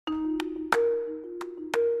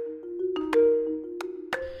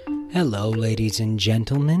Hello, ladies and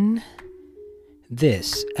gentlemen.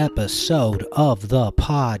 This episode of the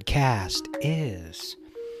podcast is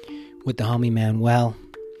with the homie Manuel,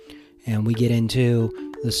 and we get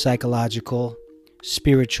into the psychological,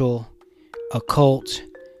 spiritual, occult,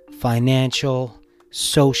 financial,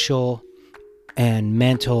 social, and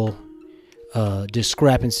mental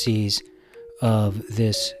discrepancies of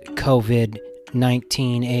this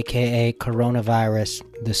COVID-19, aka coronavirus,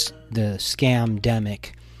 the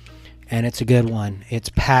scamdemic. And it's a good one. It's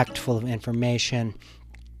packed full of information,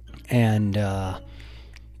 and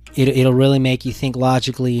it'll really make you think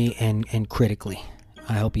logically and critically.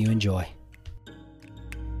 I hope you enjoy.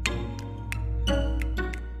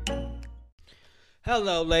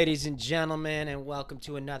 Hello, ladies and gentlemen, and welcome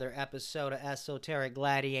to another episode of Esoteric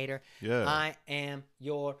Gladiator. Yeah. I am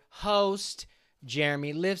your host,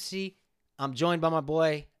 Jeremy Livesey. I'm joined by my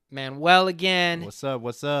boy, Manuel, again. What's up?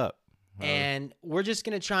 What's up? And we're just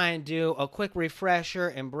going to try and do a quick refresher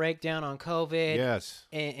and breakdown on COVID. Yes.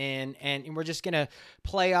 And we're just going to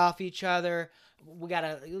play off each other. We got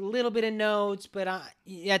a little bit of notes, but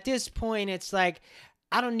at this point, it's like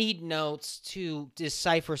I don't need notes to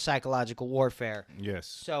decipher psychological warfare. Yes.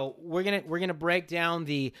 So we're gonna break down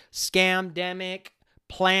the scamdemic,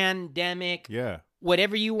 plandemic,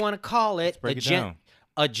 whatever you want to call it. Let's break it down.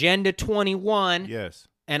 Agenda 21. Yes.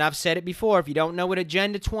 And I've said it before, if you don't know what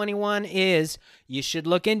Agenda 21 is, you should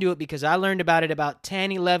look into it because I learned about it about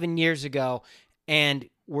 10, 11 years ago, and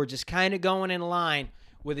we're just kind of going in line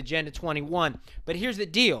with Agenda 21. But here's the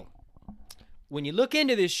deal. When you look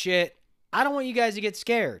into this shit, I don't want you guys to get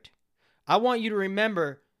scared. I want you to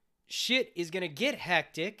remember shit is going to get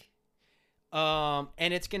hectic, and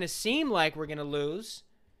it's going to seem like we're going to lose.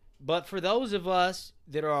 But for those of us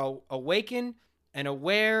that are awakened and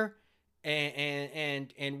aware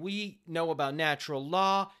and we know about natural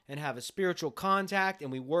law and have a spiritual contact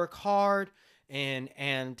and we work hard and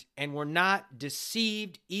we're not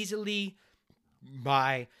deceived easily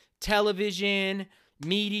by television,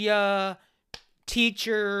 media,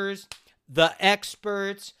 teachers, the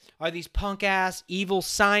experts, are these punk ass evil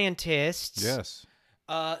scientists. Yes.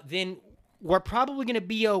 Then we're probably going to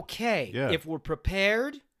be okay if we're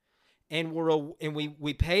prepared and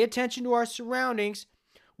we pay attention to our surroundings.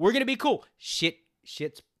 We're going to be cool.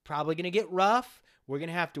 Shit's probably going to get rough. We're going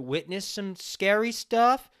to have to witness some scary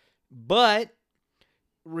stuff. But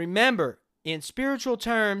remember, in spiritual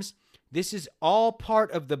terms, this is all part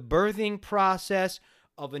of the birthing process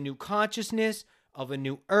of a new consciousness, of a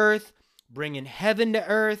new earth, bringing heaven to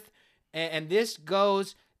earth. And this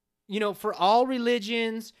goes, for all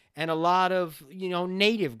religions and a lot of,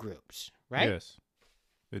 native groups, right? Yes,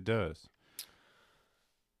 it does.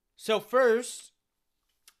 So first,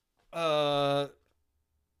 I'm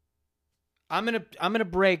gonna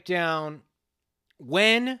break down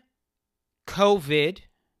when coronavirus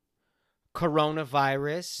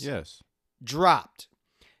dropped,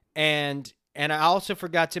 and I also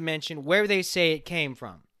forgot to mention where they say it came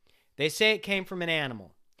from. They say it came from an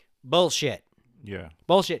animal. Bullshit. Yeah.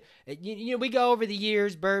 Bullshit. We go over the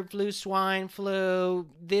years: bird flu, swine flu.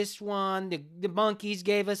 This one, the monkeys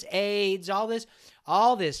gave us AIDS. All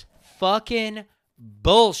this fucking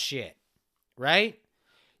bullshit, right?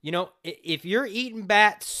 If you're eating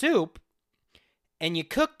bat soup and you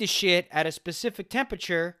cook the shit at a specific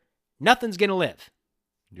temperature, nothing's going to live.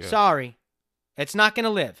 Yeah. Sorry. It's not going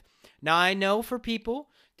to live. Now, I know for people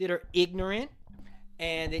that are ignorant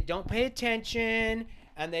and they don't pay attention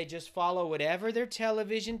and they just follow whatever their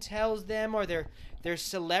television tells them or their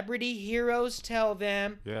celebrity heroes tell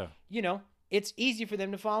them, it's easy for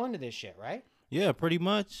them to fall into this shit, right? Yeah, pretty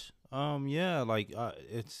much.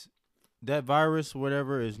 It's that virus,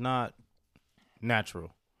 whatever, is not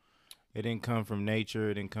natural. It didn't come from nature.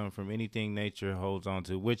 It didn't come from anything nature holds on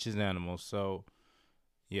to, which is animals. So,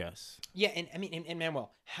 yes. Yeah, and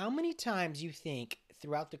Manuel, how many times you think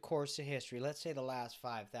throughout the course of history, let's say the last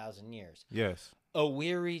 5,000 years, yes, a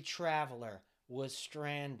weary traveler was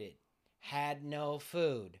stranded, had no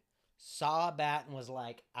food, saw a bat and was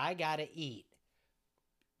like, I gotta eat,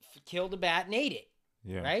 killed a bat and ate it.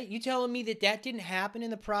 Yeah. Right? You telling me that didn't happen in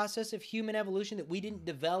the process of human evolution, that we didn't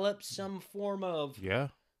develop some form of,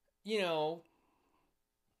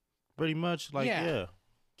 pretty much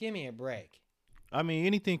Give me a break. I mean,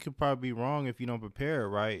 anything could probably be wrong if you don't prepare it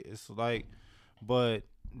right. It's like, but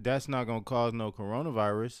that's not going to cause no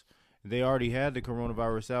coronavirus. They already had the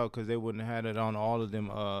coronavirus out because they wouldn't have had it on all of them,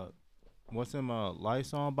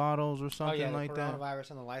 Lysol bottles or something like that? Oh, yeah, the coronavirus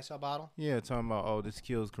in the Lysol bottle? Yeah, talking about, this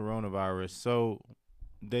kills coronavirus. So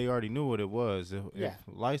they already knew what it was. If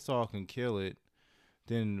Lysol can kill it,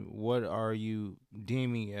 then what are you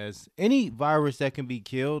deeming as any virus that can be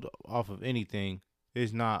killed off of anything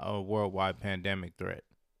is not a worldwide pandemic threat?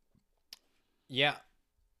 Yeah.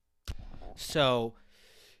 So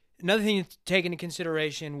another thing to take into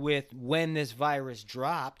consideration with when this virus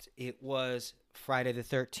dropped, it was Friday the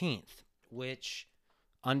 13th, which,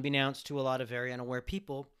 unbeknownst to a lot of very unaware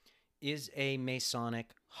people, is a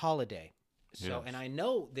Masonic holiday. So, Yes. and I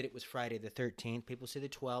know that it was Friday the 13th. People say the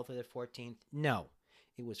 12th or the 14th. No,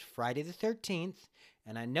 it was Friday the 13th.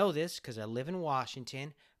 And I know this because I live in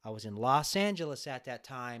Washington. I was in Los Angeles at that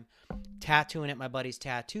time, tattooing at my buddy's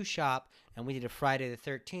tattoo shop, and we did a Friday the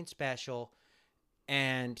 13th special,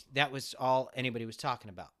 and that was all anybody was talking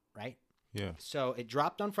about, right? Yeah. So it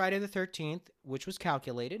dropped on Friday the 13th, which was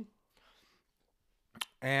calculated.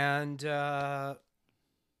 And, I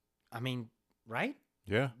mean, right?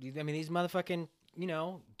 Yeah. I mean, these motherfucking,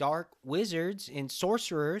 dark wizards and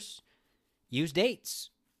sorcerers use dates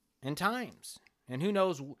and times. And who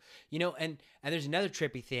knows, and there's another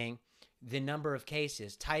trippy thing. The number of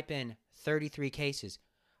cases, type in 33 cases.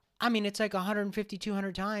 I mean, it's like 150,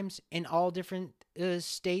 200 times in all different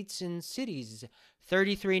states and cities.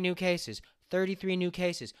 33 new cases, 33 new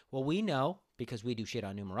cases. Well, we know, because we do shit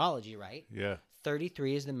on numerology, right? Yeah.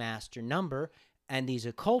 33 is the master number. And these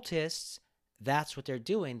occultists, that's what they're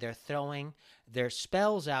doing. They're throwing their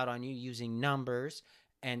spells out on you using numbers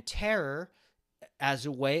and terror as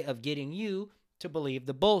a way of getting you to believe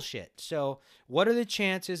the bullshit. So what are the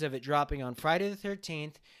chances of it dropping on Friday the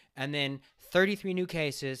 13th and then 33 new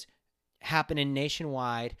cases happening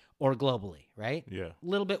nationwide or globally, right? Yeah. A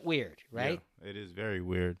little bit weird, right? Yeah. It is very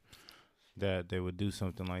weird that they would do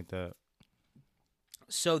something like that.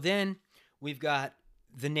 So then we've got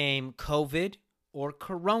the name COVID or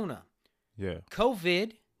Corona. Yeah.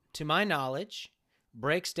 COVID, to my knowledge,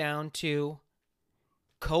 breaks down to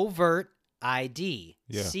covert ID.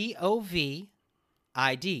 Yeah. COVID,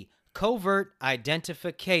 covert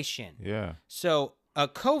identification. Yeah. So a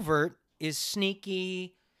covert is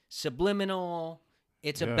sneaky, subliminal.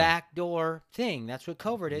 It's a Yeah. backdoor thing. That's what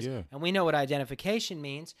covert is. Yeah. And we know what identification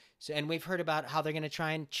means. So, and we've heard about how they're going to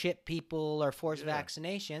try and chip people or force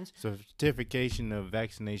vaccinations. Certification of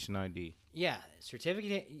vaccination ID. Yeah,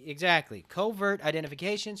 certificate, exactly. Covert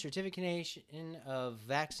identification, certification of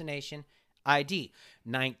vaccination ID.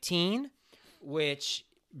 19, which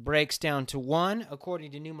breaks down to 1.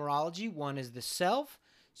 According to numerology, 1 is the self.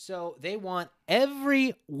 So they want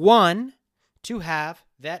everyone to have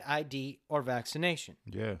that ID or vaccination.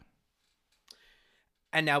 Yeah.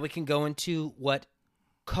 And now we can go into what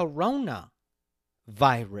coronavirus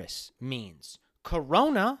means.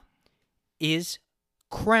 Corona is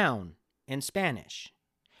crown in Spanish.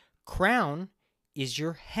 Crown is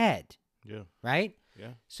your head, Yeah. right?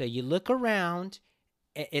 Yeah. So you look around,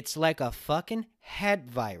 it's like a fucking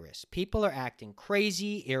head virus. People are acting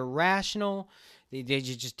crazy, irrational.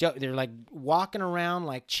 They're like walking around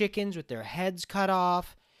like chickens with their heads cut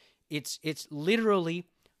off. It's literally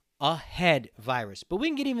a head virus. But we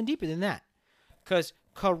can get even deeper than that, because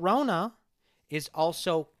corona is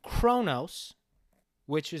also Kronos,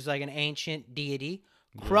 which is like an ancient deity.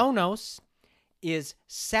 Kronos is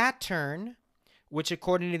Saturn, which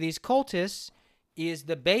according to these cultists is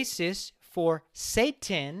the basis for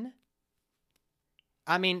Satan.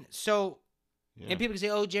 I mean, so, and people can say,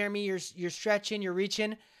 "Oh, Jeremy, you're stretching, you're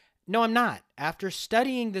reaching." No, I'm not. After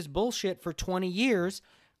studying this bullshit for 20 years,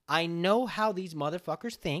 I know how these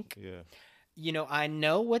motherfuckers think. Yeah. I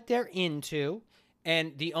know what they're into.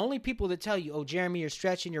 And the only people that tell you, "Oh, Jeremy, you're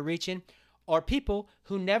stretching, you're reaching," are people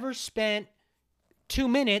who never spent 2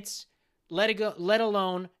 minutes, let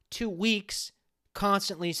alone 2 weeks,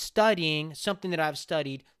 constantly studying something that I've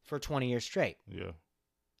studied for 20 years straight. Yeah.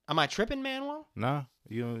 Am I tripping, Manuel? Nah,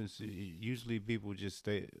 it's usually people just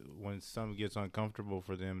stay when something gets uncomfortable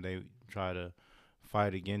for them, they try to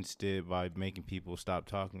fight against it by making people stop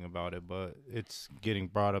talking about it. But it's getting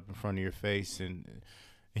brought up in front of your face and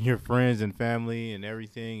your friends and family and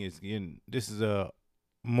everything. This is a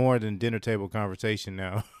more than dinner table conversation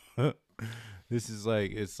now. This is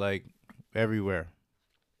it's like everywhere.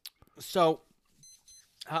 So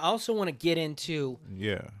I also want to get into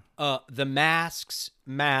the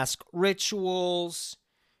mask rituals,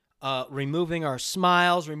 removing our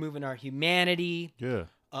smiles, removing our humanity. Yeah.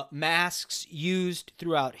 Masks used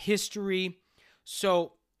throughout history.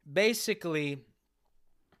 So basically,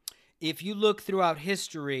 if you look throughout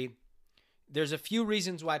history, there's a few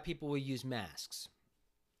reasons why people will use masks.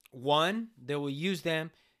 One, they will use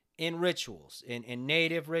them in rituals, in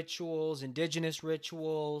native rituals, indigenous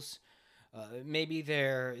rituals. Maybe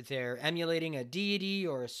they're emulating a deity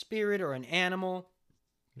or a spirit or an animal.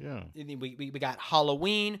 Yeah. We got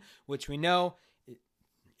Halloween, which we know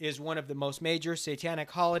is one of the most major satanic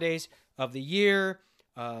holidays of the year.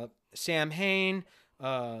 Samhain,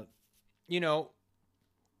 you know,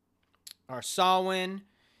 our Samhain,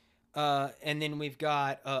 and then we've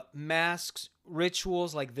got masks,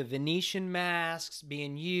 rituals like the Venetian masks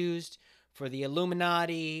being used for the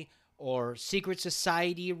Illuminati or secret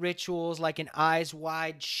society rituals like an Eyes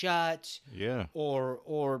Wide Shut. Yeah.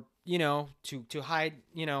 Or you know, to hide,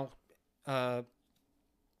 you know,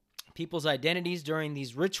 people's identities during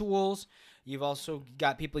these rituals. You've also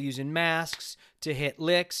got people using masks to hit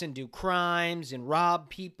licks and do crimes and rob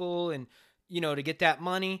people and, you know, to get that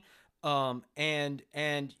money.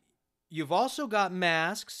 And you've also got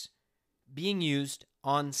masks being used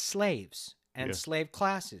on slaves and slave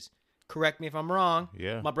classes. Correct me if I'm wrong.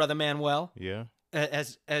 Yeah. My brother Manuel. Yeah.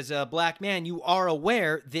 As a black man, you are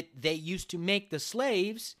aware that they used to make the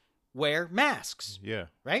slaves wear masks. Yeah.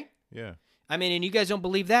 Right? Yeah. I mean, and you guys don't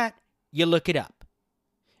believe that? You look it up.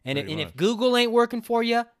 And Pretty if much. Google ain't working for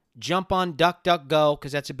you, jump on DuckDuckGo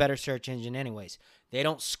because that's a better search engine anyways. They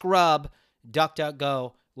don't scrub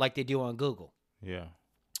DuckDuckGo like they do on Google. Yeah.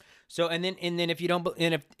 So and then if you don't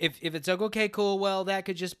and if it's like, okay, cool, well that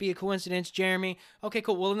could just be a coincidence, Jeremy. Okay,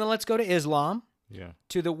 cool. Well then let's go to Islam, Yeah.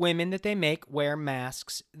 to the women that they make wear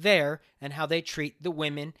masks there and how they treat the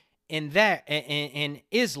women in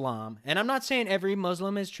Islam. And I'm not saying every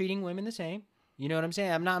Muslim is treating women the same. You know what I'm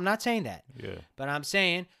saying? I'm not saying that. Yeah. But I'm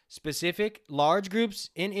saying specific large groups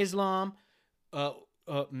in Islam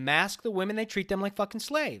mask the women. They treat them like fucking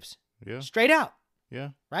slaves. Yeah. Straight out.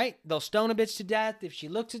 Yeah. Right? They'll stone a bitch to death if she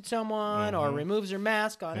looks at someone or removes her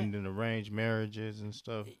mask on And it. then arranged marriages and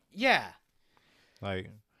stuff. Yeah. Like,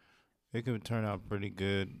 it can turn out pretty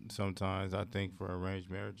good sometimes, I think, for arranged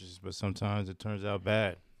marriages, but sometimes it turns out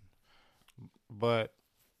bad. But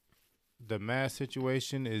the mass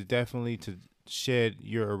situation is definitely to shed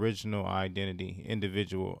your original identity,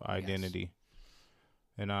 individual identity.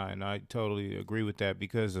 Yes. And I totally agree with that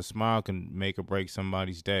because a smile can make or break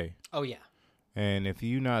somebody's day. Oh, yeah. And if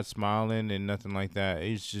you're not smiling and nothing like that,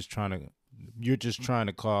 you're just trying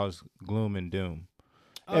to cause gloom and doom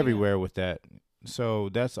everywhere with that. So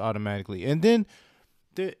that's automatically. And then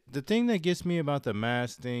the thing that gets me about the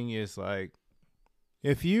mask thing is like,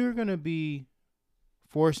 if you're going to be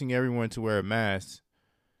forcing everyone to wear a mask,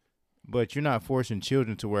 but you're not forcing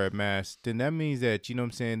children to wear a mask, then that means that, you know what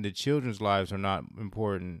I'm saying, the children's lives are not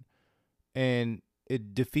important. And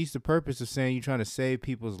it defeats the purpose of saying you're trying to save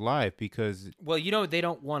people's life because... Well, you know, they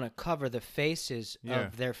don't want to cover the faces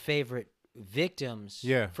of their favorite victims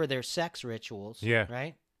for their sex rituals. Yeah.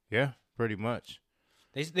 Right? Yeah, pretty much.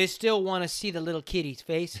 They still want to see the little kitties'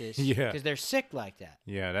 faces because they're sick like that.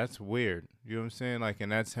 Yeah, that's weird. You know what I'm saying? Like,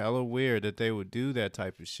 and that's hella weird that they would do that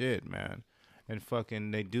type of shit, man. And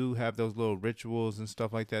fucking, they do have those little rituals and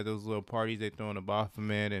stuff like that, those little parties they throw in the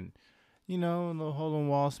Baphomet and, you know, little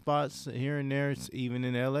hole-in-wall spots here and there. It's even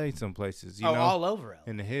in L.A. some places, you know. All over L.A.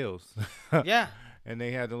 In the hills. Yeah. And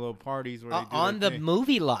they had the little parties where they do on the thing.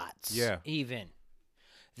 Movie lots. Yeah. Even.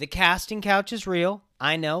 The casting couch is real.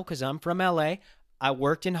 I know because I'm from L.A. I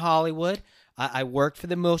worked in Hollywood. I worked for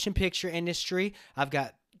the motion picture industry. I've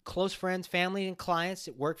got close friends, family, and clients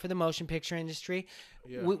that work for the motion picture industry.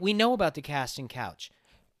 Yeah. We know about the casting couch.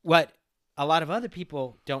 What a lot of other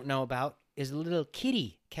people don't know about is the little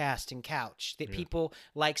kitty casting couch that people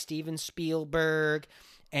like Steven Spielberg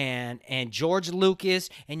and George Lucas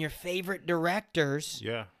and your favorite directors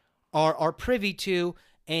are privy to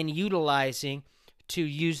and utilizing to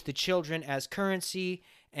use the children as currency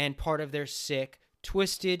and part of their sick,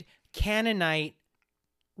 twisted Canaanite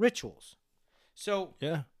rituals. So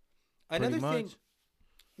another thing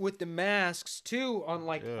with the masks too, on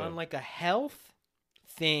like a health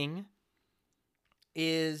thing,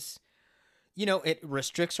 is, you know, it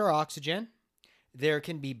restricts our oxygen. There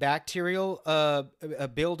can be bacterial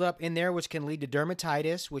buildup in there, which can lead to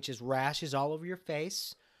dermatitis, which is rashes all over your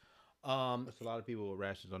face. There's a lot of people with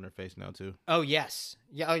rashes on their face now too. Oh yes,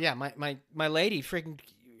 yeah. Oh yeah. My lady, freaking,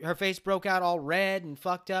 her face broke out all red and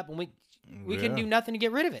fucked up, and we couldn't do nothing to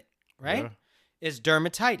get rid of it. Right? Yeah. It's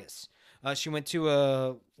dermatitis. She went to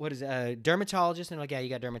a dermatologist, and they're like, yeah, you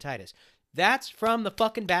got dermatitis. That's from the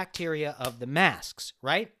fucking bacteria of the masks,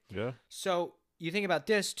 right? Yeah. So you think about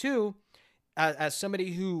this too, as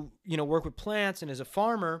somebody who, you know, work with plants and as a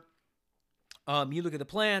farmer, you look at the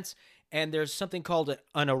plants. And there's something called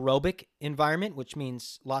an aerobic environment, which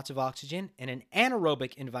means lots of oxygen, and an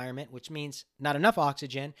anaerobic environment, which means not enough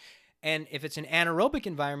oxygen. And if it's an anaerobic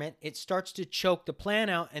environment, it starts to choke the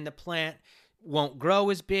plant out, and the plant won't grow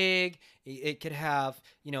as big. It could have,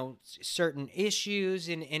 certain issues,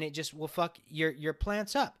 and it just will fuck your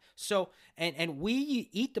plants up. So, and we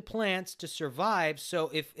eat the plants to survive.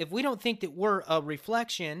 So if we don't think that we're a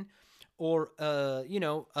reflection or,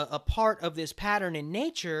 a part of this pattern in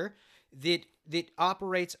nature that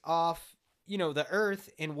operates off, the earth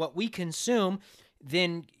and what we consume,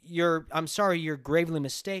 then I'm sorry, you're gravely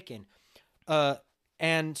mistaken.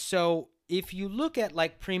 And so if you look at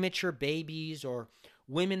like premature babies or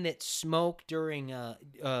women that smoke during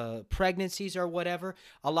pregnancies or whatever,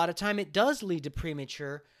 a lot of time it does lead to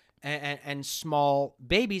premature and small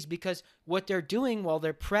babies, because what they're doing while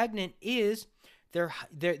they're pregnant is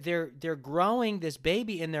they're growing this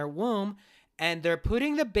baby in their womb, and they're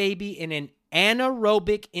putting the baby in an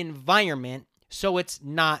anaerobic environment so it's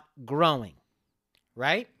not growing,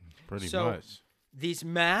 right? Pretty much. These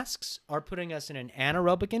masks are putting us in an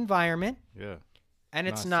anaerobic environment. Yeah. And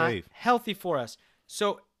it's not healthy for us.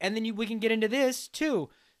 So, and then we can get into this too.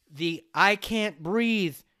 The I can't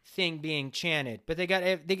breathe thing being chanted, but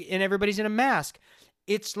and everybody's in a mask.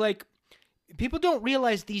 It's like people don't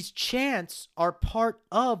realize these chants are part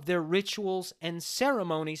of their rituals and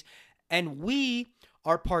ceremonies, and we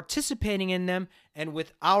are participating in them, and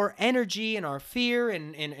with our energy and our fear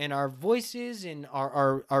and our voices and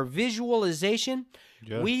our visualization,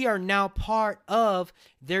 we are now part of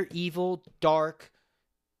their evil, dark,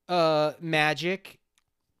 magic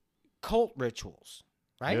cult rituals,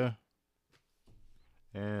 right? Yeah.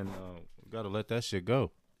 And got to let that shit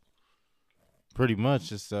go. Pretty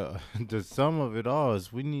much, it's the sum of it all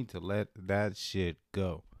is we need to let that shit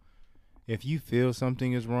go. If you feel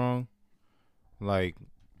something is wrong, like,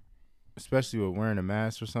 especially with wearing a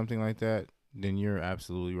mask or something like that, then you're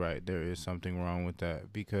absolutely right. There is something wrong with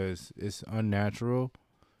that, because it's unnatural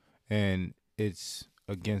and it's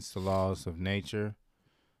against the laws of nature,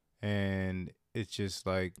 and it's just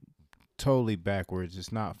like totally backwards.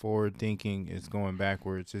 It's not forward thinking. It's going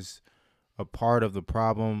backwards. It's a part of the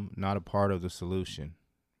problem, not a part of the solution.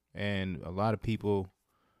 And a lot of people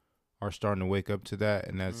are starting to wake up to that,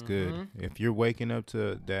 and that's good. If you're waking up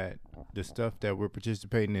to that, the stuff that we're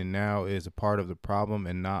participating in now is a part of the problem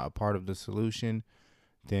and not a part of the solution,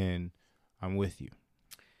 then I'm with you.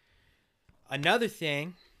 Another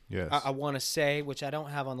thing yes. I want to say, which I don't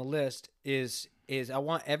have on the list, is I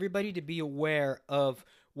want everybody to be aware of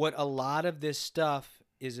what a lot of this stuff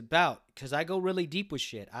is about, because I go really deep with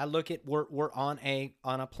shit. I look at we're on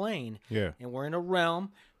a plane, yeah, and we're in a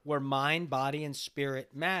realm where mind, body, and spirit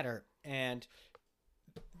matter. And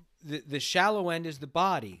the shallow end is the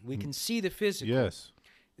body. We can see the physical. Yes.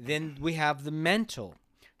 Then we have the mental,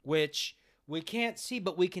 which we can't see,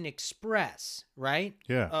 but we can express, right?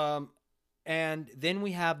 Yeah. And then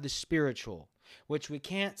we have the spiritual, which we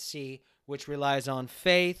can't see, which relies on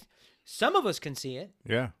faith. Some of us can see it.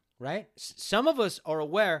 Yeah. Right? Some of us are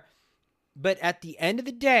aware, but at the end of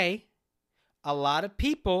the day, a lot of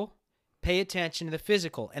people pay attention to the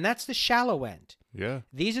physical, and that's the shallow end. Yeah.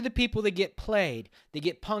 These are the people that get played, they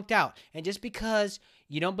get punked out. And just because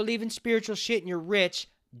you don't believe in spiritual shit and you're rich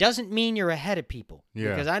doesn't mean you're ahead of people. Yeah.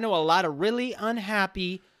 Because I know a lot of really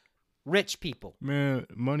unhappy rich people. Man,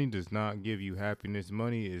 money does not give you happiness.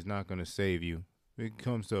 Money is not going to save you. It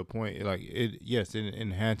comes to a point, like, it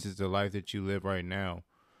enhances the life that you live right now.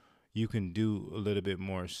 You can do a little bit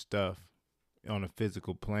more stuff on a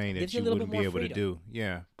physical plane that you wouldn't be able to do.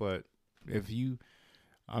 Yeah, but if you're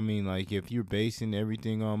basing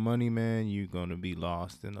everything on money, man, you're going to be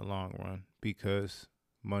lost in the long run, because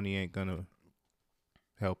money ain't going to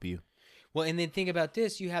help you. Well, and then think about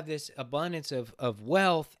this. You have this abundance of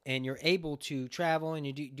wealth, and you're able to travel, and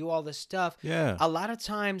you do all this stuff. Yeah. A lot of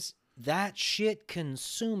times that shit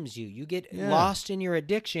consumes you. You get lost in your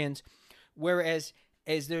addictions, whereas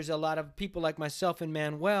there's a lot of people like myself and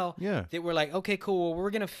Manuel that were like, okay, cool, well, we're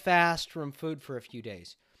going to fast from food for a few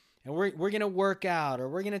days. And we're going to work out, or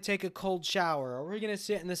we're going to take a cold shower, or we're going to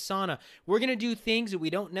sit in the sauna. We're going to do things that we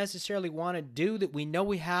don't necessarily want to do, that we know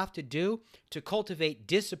we have to do to cultivate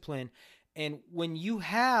discipline. And when you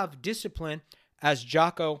have discipline, as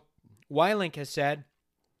Jocko Willink has said,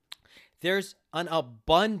 there's an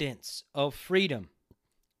abundance of freedom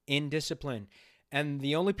in discipline. And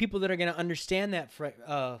the only people that are going to understand that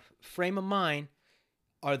frame of mind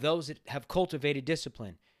are those that have cultivated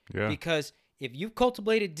discipline. Yeah. Because if you've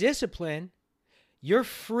cultivated discipline, you're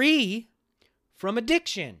free from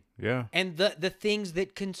addiction. Yeah. And the things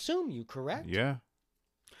that consume you, correct? Yeah.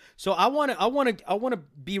 So I want to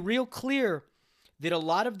be real clear that a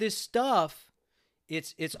lot of this stuff,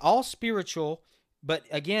 it's all spiritual, but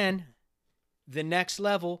again, the next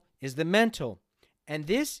level is the mental. And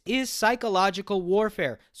this is psychological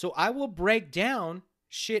warfare. So I will break down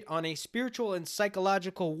shit on a spiritual and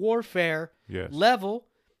psychological warfare level.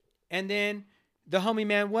 And then the homie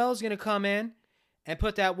Manuel's going to come in and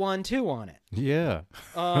put that 1-2 on it. Yeah.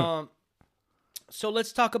 So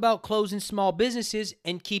let's talk about closing small businesses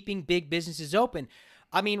and keeping big businesses open.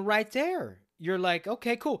 I mean, right there, you're like,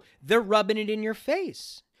 okay, cool. They're rubbing it in your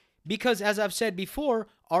face. Because as I've said before,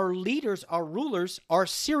 our leaders, our rulers are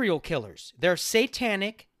serial killers. They're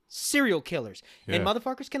satanic serial killers. Yeah. And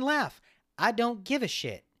motherfuckers can laugh. I don't give a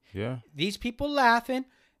shit. Yeah. These people laughing,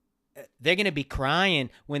 they're going to be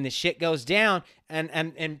crying when the shit goes down.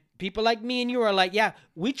 And people like me and you are like, yeah,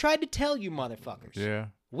 we tried to tell you, motherfuckers. Yeah.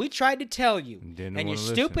 We tried to tell you. And your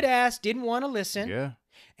stupid ass didn't want to listen. Yeah.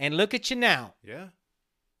 And look at you now. Yeah.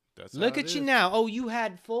 That's Look at you now. Oh, you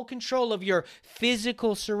had full control of your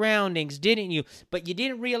physical surroundings, didn't you? But you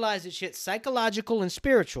didn't realize that shit's psychological and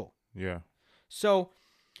spiritual. Yeah. So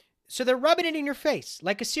they're rubbing it in your face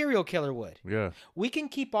like a serial killer would. Yeah. We can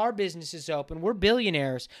keep our businesses open. We're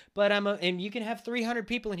billionaires, but and you can have 300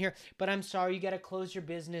 people in here, but I'm sorry, you got to close your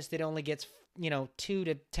business that only gets, 2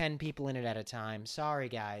 to 10 people in it at a time. Sorry,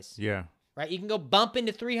 guys. Yeah. Right? You can go bump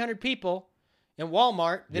into 300 people in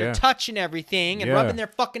Walmart that Yeah. are touching everything and Yeah. rubbing their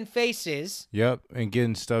fucking faces. Yep. And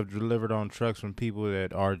getting stuff delivered on trucks from people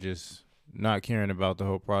that are just not caring about the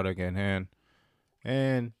whole product at hand.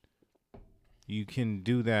 And you can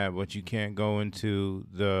do that, but you can't go into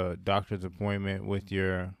the doctor's appointment with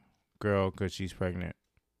your girl because she's pregnant.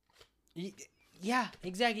 Yeah,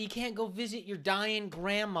 exactly. You can't go visit your dying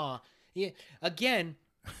grandma. Yeah, again,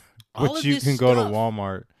 But of you this can go to stuff-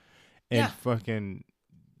 Walmart and Yeah. fucking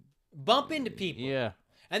bump into people. yeah.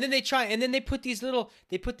 And then they try, and then they put these little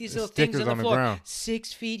things Stickers on the on the floor. ground.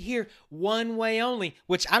 6 feet here, one way only,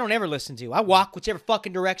 which I don't ever listen to. I walk whichever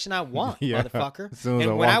fucking direction I want, Yeah. motherfucker. As soon as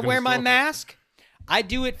And I when I walk in wear the my store. mask, I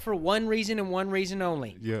do it for one reason and one reason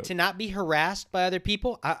only. Yeah. To not be harassed by other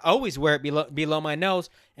people. I always wear it below my nose,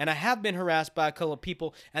 and I have been harassed by a couple of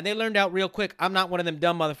people, and they learned out real quick. I'm not one of them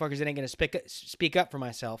dumb motherfuckers that ain't gonna speak up for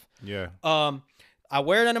myself. Yeah. I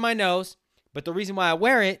wear it under my nose, but the reason why I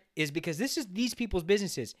wear it is because this is these people's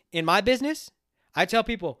businesses. In my business, I tell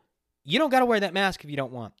people, you don't got to wear that mask if you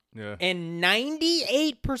don't want. Yeah. And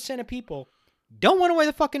 98% of people don't want to wear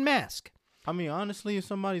the fucking mask. I mean, honestly, if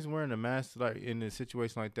somebody's wearing a mask like in a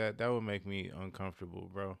situation like that, that would make me uncomfortable,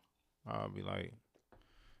 bro. I'll be like,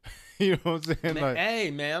 you know what I'm saying? Like, Hey,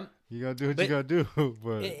 man. you gotta do what But- you gotta do.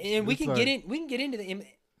 But And we it's can like, get in. We can get into the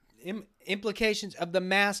implications of the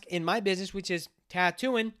mask in my business, which is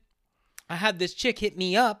tattooing. I had this chick hit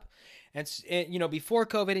me up, and before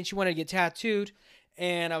COVID, and she wanted to get tattooed,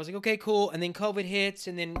 and I was like, okay, cool. And then COVID hits,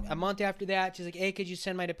 and then a month after that, she's like, hey, could you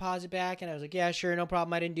send my deposit back? And I was like, yeah, sure, no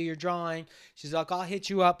problem. I didn't do your drawing. She's like, I'll hit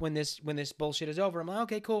you up when this bullshit is over. I'm like,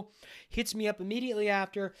 okay, cool. Hits me up immediately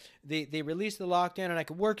after they released the lockdown, and I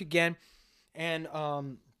could work again, and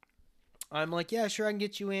I'm like, yeah, sure, I can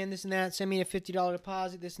get you in, this and that. Send me a $50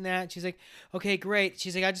 deposit, this and that. And she's like, okay, great.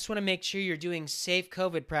 She's like, I just want to make sure you're doing safe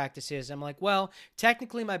COVID practices. I'm like, well,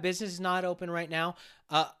 technically my business is not open right now.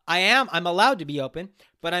 I'm allowed to be open,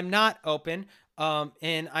 but I'm not open.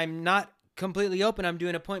 And I'm not completely open. I'm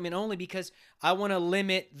doing appointment only because I want to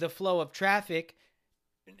limit the flow of traffic,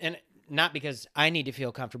 and not because I need to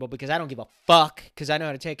feel comfortable, because I don't give a fuck, because I know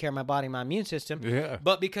how to take care of my body and my immune system. Yeah.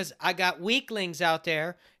 But because I got weaklings out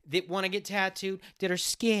there that want to get tattooed that are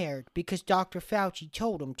scared because Dr. Fauci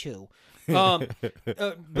told them to.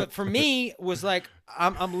 But for me, was like,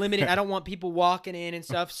 I'm limited. I don't want people walking in and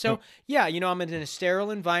stuff. So, yeah, I'm in a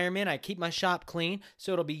sterile environment. I keep my shop clean.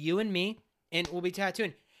 So it'll be you and me, and we'll be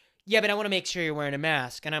tattooing. Yeah, but I want to make sure you're wearing a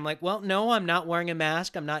mask. And I'm like, well, no, I'm not wearing a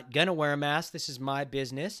mask. I'm not going to wear a mask. This is my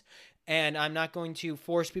business. And I'm not going to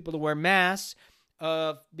force people to wear masks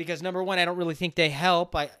because, number one, I don't really think they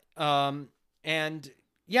help. It's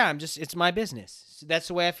my business. So that's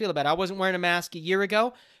the way I feel about it. I wasn't wearing a mask a year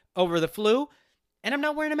ago over the flu, and I'm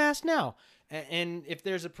not wearing a mask now. And if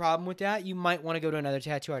there's a problem with that, you might want to go to another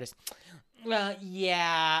tattoo artist. Well,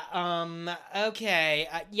 yeah, okay.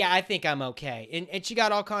 I think I'm okay. And she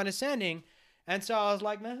got all condescending. And so I was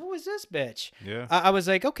like, man, who is this bitch? Yeah. I was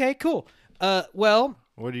like, okay, cool. Well,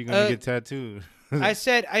 What are you gonna get tattooed? I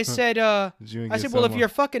said, You can well, get if someone- your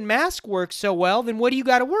fucking mask works so well, then what do you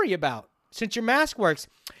got to worry about since your mask works?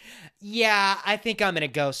 Yeah, I think I'm going to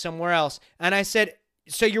go somewhere else. And I said,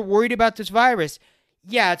 so you're worried about this virus?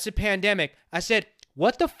 Yeah, it's a pandemic. I said,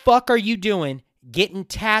 what the fuck are you doing getting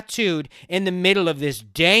tattooed in the middle of this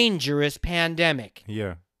dangerous pandemic?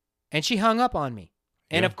 Yeah. And she hung up on me.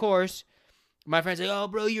 And Yeah. of course, my friend's like, oh,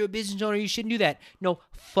 bro, you're a business owner. You shouldn't do that. No,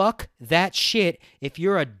 fuck that shit. If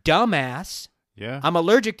you're a dumbass Yeah. I'm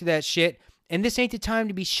allergic to that shit, and this ain't the time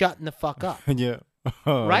to be shutting the fuck up. Yeah.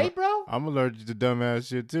 Right, bro? I'm allergic to dumbass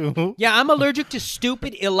shit too. Yeah, I'm allergic to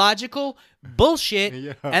stupid, illogical bullshit,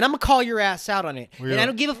 Yeah. and I'm gonna call your ass out on it. And Yeah. I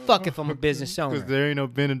don't give a fuck if I'm a business owner. Because there ain't no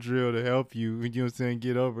Benadryl to help you. You know what I'm saying?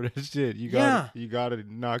 Get over that shit. You gotta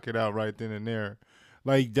knock it out right then and there.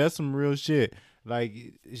 Like, that's some real shit.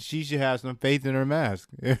 Like, she should have some faith in her mask.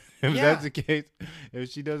 If that's the case,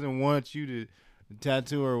 if she doesn't want you to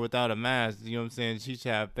tattoo her without a mask, you know what I'm saying? She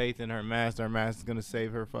should have faith in her mask. Her mask is gonna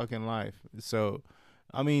save her fucking life. So,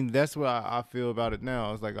 I mean, that's what I feel about it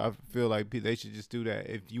now. It's like, I feel like they should just do that.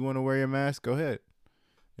 If you want to wear your mask, go ahead.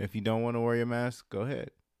 If you don't want to wear your mask, go ahead.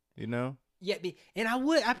 You know? Yeah, and I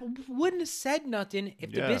wouldn't have said nothing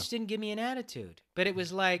if the Yeah. bitch didn't give me an attitude. But it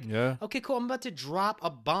was like, Yeah. okay, cool, I'm about to drop a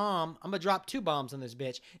bomb. I'm going to drop 2 bombs on this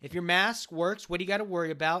bitch. If your mask works, what do you got to worry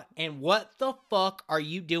about? And what the fuck are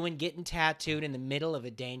you doing getting tattooed in the middle of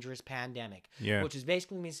a dangerous pandemic? Yeah. Which is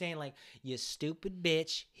basically me saying, like, you stupid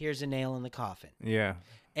bitch, here's a nail in the coffin. Yeah.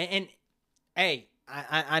 And hey,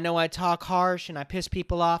 I know I talk harsh and I piss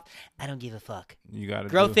people off. I don't give a fuck. You gotta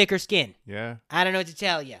Grow do it. thicker skin. Yeah. I don't know what to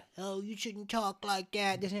tell you. Oh, you shouldn't talk like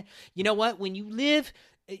that. You know what? When you live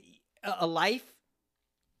a life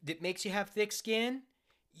that makes you have thick skin,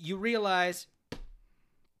 you realize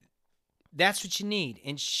that's what you need.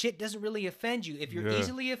 And shit doesn't really offend you. If you're Yeah.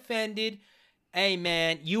 easily offended, hey,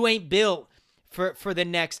 man, you ain't built for the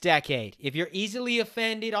next decade. If you're easily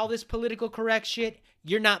offended, all this political correct shit,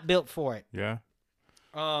 you're not built for it. Yeah.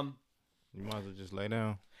 You might as well just lay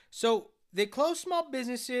down. So they close small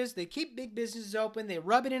businesses. They keep big businesses open. They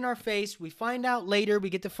rub it in our face. We find out later. We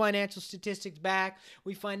get the financial statistics back.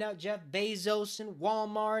 We find out Jeff Bezos and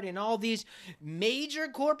Walmart and all these major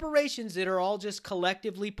corporations that are all just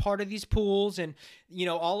collectively part of these pools. And, you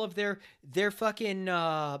know, all of their fucking...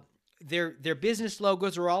 Their business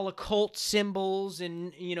logos are all occult symbols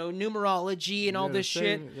and, you know, numerology and all this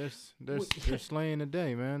shit. They're slaying the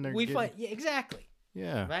day, man. Yeah, exactly.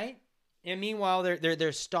 Yeah. Right? And meanwhile,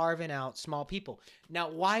 they're starving out small people. Now,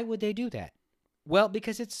 why would they do that? Well,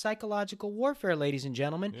 because it's psychological warfare, ladies and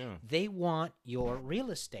gentlemen. Yeah. They want your real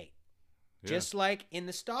estate. Yeah. Just like in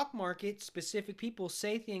the stock market, specific people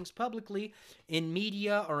say things publicly in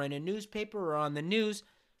media or in a newspaper or on the news.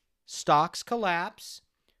 Stocks collapse.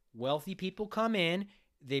 Wealthy people come in.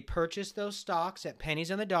 They purchase those stocks at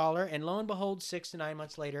pennies on the dollar, and lo and behold, 6 to 9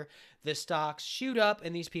 months later, the stocks shoot up,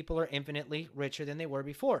 and these people are infinitely richer than they were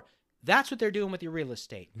before. That's what they're doing with your real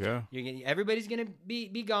estate. Yeah. Everybody's going to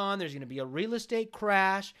be gone. There's going to be a real estate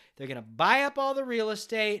crash. They're going to buy up all the real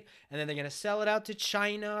estate, and then they're going to sell it out to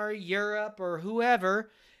China or Europe or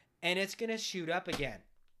whoever, and it's going to shoot up again.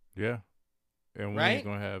 Yeah. And we Right? ain't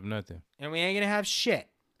gonna have nothing. And we ain't going to have shit.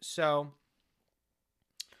 So,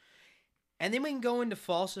 and then we can go into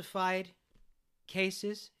falsified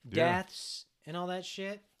cases, Yeah. deaths, and all that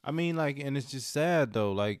shit. I mean, like, and it's just sad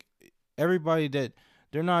though. Like, everybody that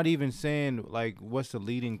they're not even saying like what's the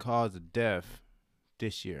leading cause of death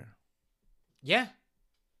this year. Yeah.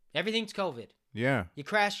 Everything's COVID. Yeah. You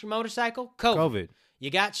crashed your motorcycle? COVID. COVID. You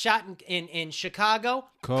got shot in Chicago?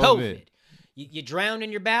 COVID. You drowned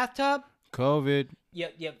in your bathtub? COVID.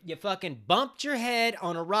 You fucking bumped your head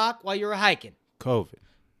on a rock while you were hiking. COVID.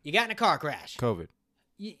 You got in a car crash. COVID.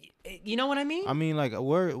 You know what I mean? I mean, like,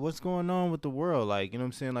 what's going on with the world? Like, you know what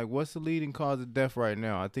I'm saying? Like, what's the leading cause of death right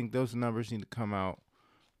now? I think those numbers need to come out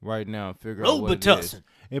right now and figure out what it is. Robitussin.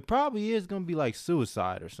 It probably is going to be like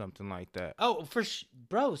suicide or something like that. Oh,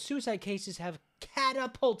 bro, suicide cases have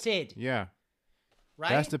catapulted. Yeah. Right?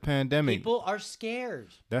 That's the pandemic. People are scared.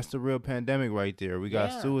 That's the real pandemic right there. We got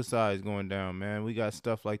Yeah. suicides going down, man. We got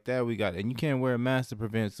stuff like that. And you can't wear a mask to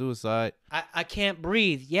prevent suicide. I can't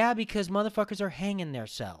breathe. Yeah, because motherfuckers are hanging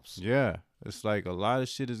themselves. Yeah. It's like a lot of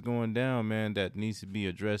shit is going down, man, that needs to be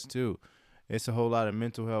addressed too. It's a whole lot of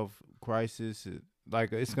mental health crisis.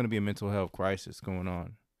 Like, it's going to be a mental health crisis going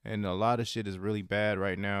on. And a lot of shit is really bad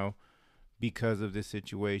right now because of this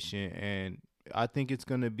situation. And I think it's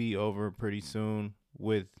going to be over pretty soon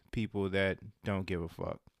with people that don't give a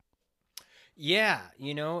fuck. Yeah,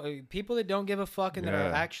 people that don't give a fuck and that are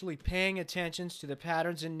Yeah. actually paying attention to the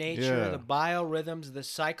patterns in nature, Yeah. the biorhythms, the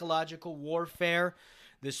psychological warfare,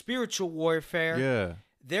 the spiritual warfare. Yeah.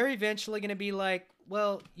 They're eventually going to be like,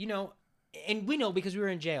 well, and we know because we were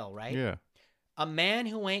in jail, right? Yeah. A man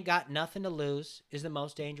who ain't got nothing to lose is the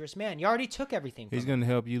most dangerous man. You already took everything from He's him. going to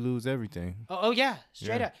help you lose everything. Oh yeah,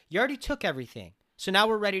 straight Yeah. up. You already took everything. So now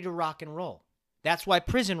we're ready to rock and roll. That's why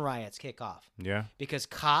prison riots kick off. Yeah. Because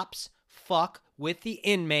cops fuck with the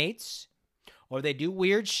inmates or they do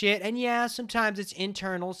weird shit. And yeah, sometimes it's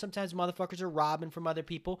internal. Sometimes motherfuckers are robbing from other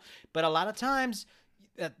people. But a lot of times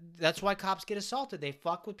That's why cops get assaulted. They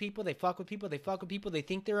fuck with people. They fuck with people. They fuck with people. They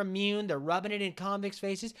think they're immune. They're rubbing it in convicts'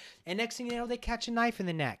 faces. And next thing you know, they catch a knife in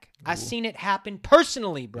the neck. I've seen it happen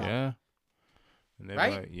personally, bro. Yeah. And they're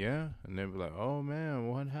Right? like, yeah. And they're like, oh, man,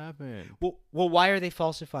 what happened? Well, why are they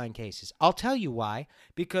falsifying cases? I'll tell you why.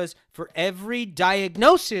 Because for every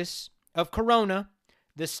diagnosis of corona,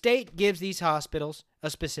 the state gives these hospitals a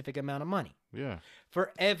specific amount of money. Yeah.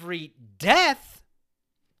 For every death,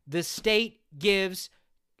 the state gives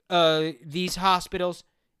these hospitals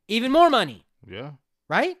even more money, Yeah.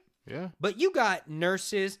 right? Yeah. But you got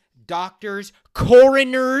nurses, doctors,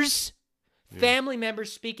 coroners, Yeah. family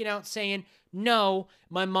members speaking out saying, no,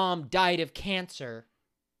 my mom died of cancer.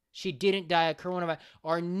 She didn't die of coronavirus.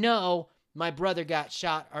 Or no, my brother got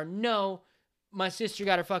shot. Or no, my sister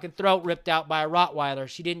got her fucking throat ripped out by a Rottweiler.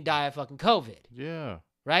 She didn't die of fucking COVID. Yeah.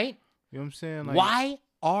 Right? You know what I'm saying? Like, Why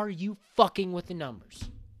are you fucking with the numbers?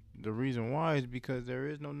 the reason why is because there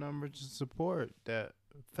is no number to support that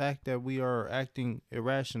fact that we are acting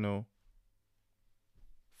irrational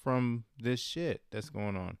from this shit that's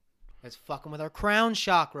going on. It's fucking with our crown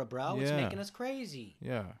chakra, bro. It's Yeah. making us crazy.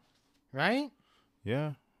 Yeah. Right?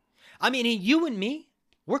 Yeah. I mean, you and me,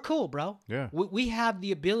 we're cool, bro. Yeah. We have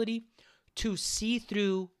the ability to see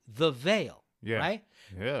through the veil. Yeah. Right?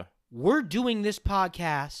 Yeah. We're doing this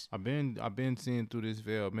podcast. I've been seeing through this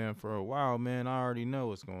veil, man, for a while, man. I already know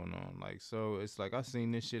what's going on. Like, so it's like I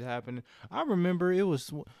seen this shit happen. I remember it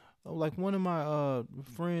was like one of my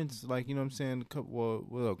friends, like, you know what I'm saying,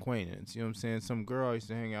 well, acquaintance, you know what I'm saying, some girl I used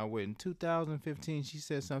to hang out with in 2015. She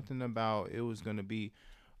said something about it was gonna be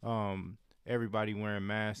everybody wearing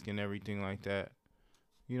masks and everything like that.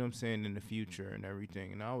 You know what I'm saying, in the future and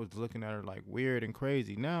everything. And I was looking at her like weird and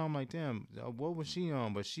crazy. Now I'm like, damn, what was she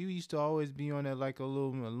on? But she used to always be on that like a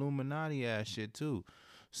little Illuminati ass shit too.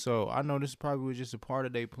 So I know this probably was just a part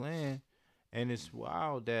of their plan. And it's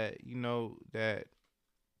wild that, you know, that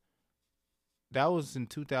was in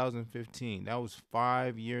 2015. That was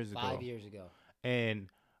 5 years ago. 5 years ago. And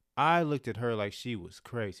I looked at her like she was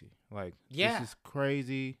crazy. Like, Yeah. this is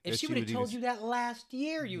crazy. If she would have told you that last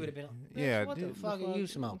year, you would have been like, Yeah, what the dude, fuck are you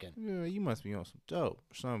smoking? Yeah, you must be on some dope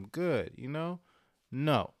or something good, you know?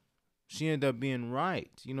 No. She ended up being right.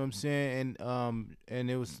 You know what I'm saying? And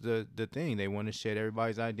it was the thing. They want to shed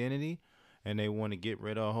everybody's identity and they want to get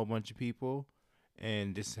rid of a whole bunch of people.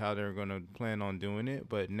 And this is how they're gonna plan on doing it.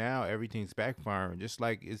 But now everything's backfiring. Just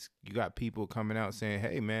like you got people coming out saying,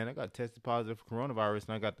 hey man, I got tested positive for coronavirus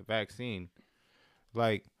and I got the vaccine.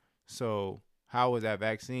 Like, so how is that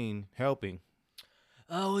vaccine helping?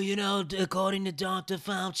 Oh, you know, according to Dr.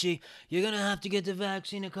 Fauci, you're going to have to get the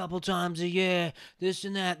vaccine a couple times a year, this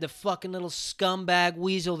and that. The fucking little scumbag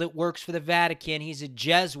weasel that works for the Vatican, he's a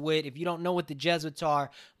Jesuit. If you don't know what the Jesuits are,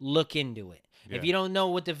 look into it. Yeah. If you don't know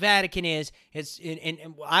what the Vatican is, it's and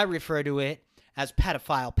I refer to it as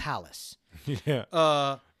pedophile palace.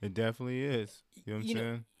 Yeah. It definitely is. You know what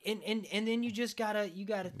I'm saying? And then you just gotta think,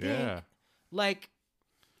 Yeah. like,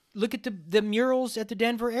 look at the murals at the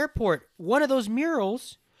Denver airport. One of those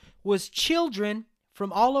murals was children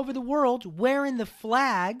from all over the world wearing the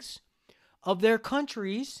flags of their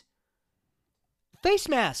countries' face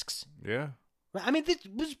masks. Yeah. I mean, this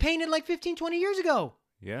was painted like 15, 20 years ago.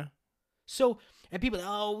 Yeah. So, and people,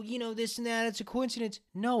 oh, you know, this and that, it's a coincidence.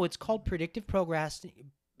 No, it's called predictive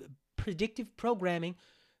programming.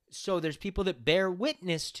 So there's people that bear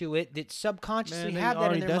witness to it that subconsciously have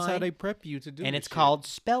that in their that's mind. how they prep you to do it. And it's called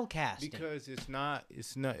spell casting. because it's not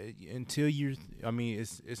until you're, I mean,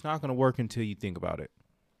 it's not going to work until you think about it.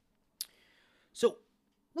 So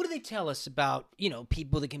what do they tell us about, you know,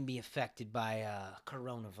 people that can be affected by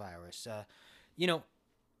coronavirus? You know,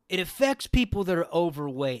 it affects people that are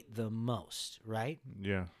overweight the most, right?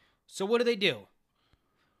 Yeah. So what do?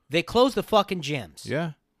 They close the fucking gyms.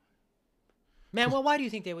 Yeah. Man, well, why do you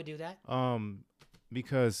think they would do that?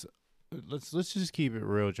 Because let's just keep it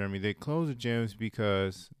real, Jeremy. They close the gyms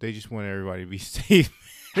because they just want everybody to be safe.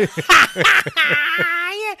 Yeah.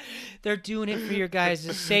 They're doing it for your guys'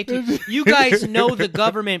 safety. You guys know the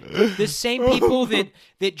government, the same people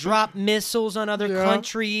that drop missiles on other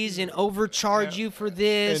countries and overcharge you for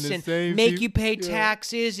this And the and same make peop- you pay yeah.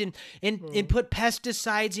 taxes and put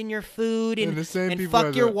pesticides in your food And the same and people fuck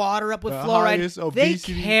have your the- water up with the fluoride. highest They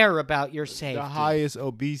obesity- care about your safety. The highest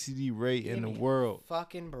obesity rate in Give the me a world.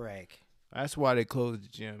 Fucking break. That's why they closed the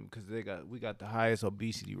gym, because we got the highest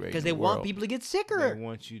obesity rate. Because in they the want world. people to get They sicker.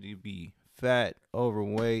 want you to be fat,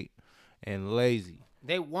 overweight, and lazy.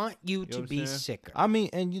 They want you You know to what I'm be saying? sicker. I mean,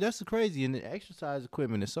 and that's crazy. And the exercise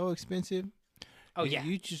equipment is so expensive. Oh, If yeah.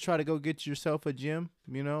 You just try to go get yourself a gym,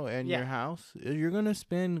 you know, and Yeah. your house. You're gonna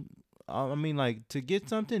spend I mean, like to get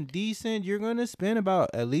something decent, you're gonna spend about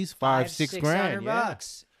at least $500-600 $600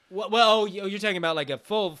 bucks. Well, you're talking about like a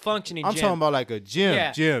full functioning I'm gym. talking about like a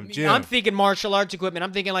gym. I'm thinking martial arts equipment.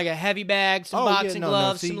 I'm thinking like a heavy bag, some boxing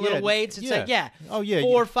gloves, some little weights. It's like $400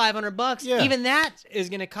 or $500. Yeah. Even that is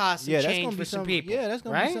gonna cost some change for some people. Yeah, that's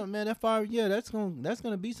gonna be something, man. That's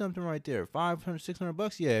gonna be something right there.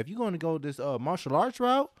 $500-600. Yeah, if you're gonna go this martial arts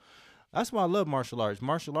route, that's why I love martial arts.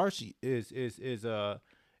 Martial arts is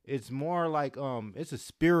it's more like it's a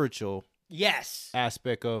spiritual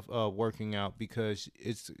aspect of working out because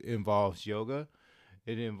it involves yoga,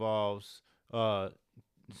 it involves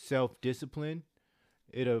self-discipline,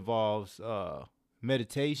 it involves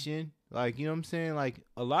meditation, like, you know what I'm saying, like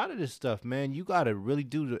a lot of this stuff, man, you gotta really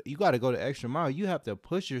you gotta go the extra mile. You have to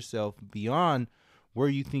push yourself beyond where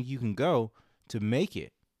you think you can go to make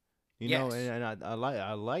it, you know. And I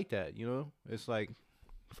like that, you know. It's like,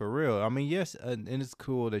 for real. I mean, yes, and it's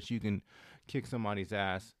cool that you can kick somebody's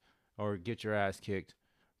ass or get your ass kicked,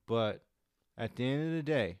 but at the end of the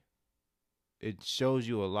day, it shows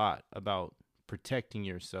you a lot about protecting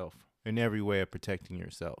yourself in every way of protecting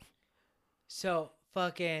yourself. So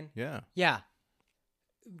fucking yeah.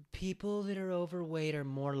 People that are overweight are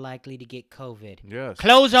more likely to get COVID. Yes.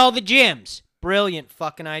 Close all the gyms. Brilliant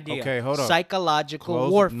fucking idea. Okay, hold on. Psychological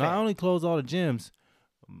warfare. Not only close all the gyms,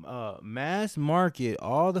 mass market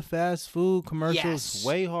all the fast food commercials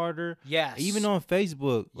way harder. Yes. Even on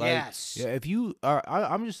Facebook. Like, yes. Yeah, if you are,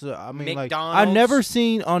 I mean, McDonald's. like, I've never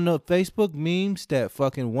seen on the Facebook memes that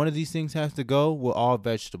fucking one of these things has to go with all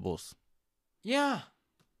vegetables. Yeah.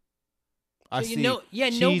 I see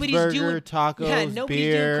nobody's doing tacos, nobody's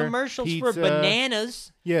beer, doing commercials pizza. for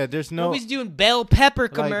bananas. Yeah, there's nobody's doing bell pepper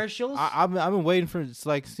like, commercials. I've been waiting for, it's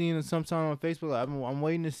like seeing it sometime on Facebook. I'm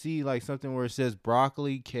waiting to see like something where it says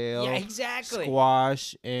broccoli, kale,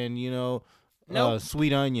 squash, and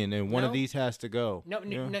sweet onion, and one of these has to go.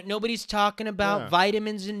 Nobody's talking about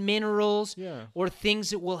vitamins and minerals or things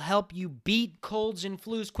that will help you beat colds and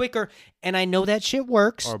flus quicker. And I know that shit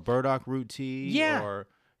works. Or burdock root tea. Or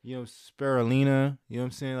spirulina. You know what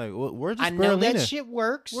I'm saying? Like, where's the spirulina? I know that shit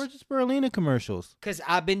works. Where's the spirulina commercials? Because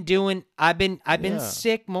I've been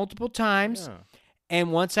sick multiple times. Yeah.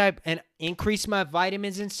 And once I increase my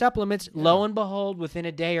vitamins and supplements, lo and behold, within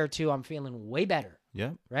a day or two, I'm feeling way better.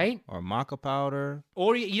 Yep. Right? Or maca powder.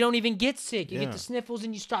 Or you don't even get sick. You get the sniffles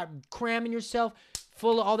and you start cramming yourself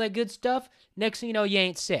full of all that good stuff. Next thing you know, you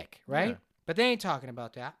ain't sick. Right? Yeah. But they ain't talking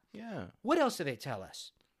about that. Yeah. What else do they tell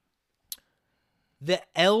us? The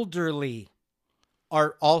elderly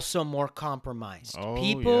are also more compromised.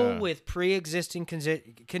 People with pre-existing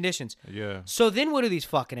conditions. Yeah. So then what do these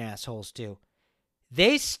fucking assholes do?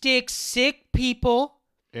 They stick sick people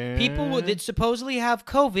that supposedly have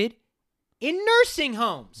COVID in nursing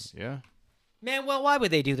homes. Yeah. Man, well, why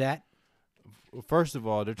would they do that? First of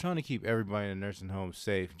all, they're trying to keep everybody in the nursing home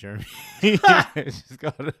safe, Jeremy.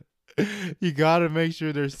 You gotta make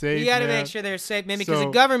sure they're safe. You gotta make sure they're safe, man, because the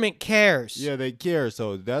government cares. Yeah, they care.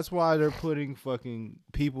 So that's why they're putting fucking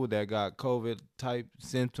people that got COVID type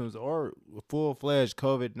symptoms or full-fledged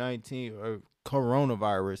COVID-19 or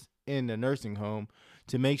coronavirus in the nursing home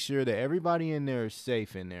to make sure that everybody in there is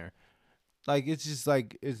safe in there. Like, it's just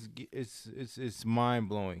like it's mind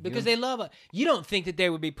blowing because they love it. You don't think that they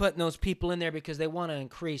would be putting those people in there because they want to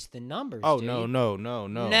increase the numbers? Oh, do no.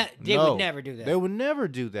 They would never do that. They would never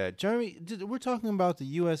do that, Jeremy. We're talking about the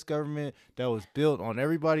U.S. government that was built on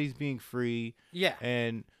everybody's being free. Yeah,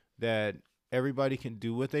 and that everybody can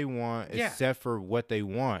do what they want except for what they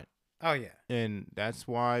want. Oh yeah, and that's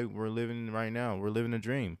why we're living right now. We're living a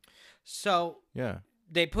dream. So yeah,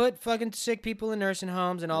 they put fucking sick people in nursing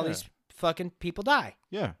homes, and all these fucking people die.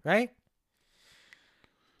 Yeah. Right?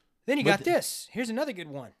 Then you got this. Here's another good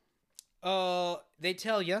one. They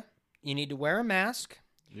tell you need to wear a mask.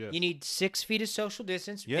 Yes. You need 6 feet of social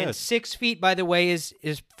distance. Yes. And 6 feet, by the way, is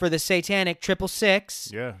for the satanic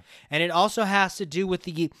 666. Yeah. And it also has to do with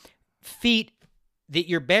the feet that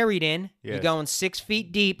you're buried in. Yes. You're going 6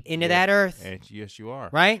 feet deep into that earth. And yes, you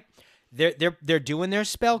are. Right? They're doing their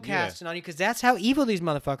spell casting on you because that's how evil these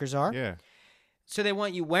motherfuckers are. Yeah. So they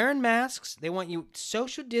want you wearing masks, they want you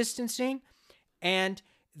social distancing, and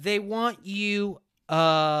they want you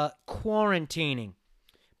quarantining.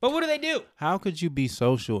 But what do? How could you be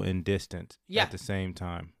social and distant at the same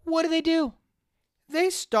time? What do? They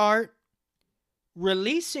start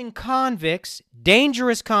releasing convicts,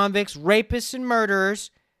 dangerous convicts, rapists, and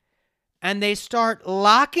murderers, and they start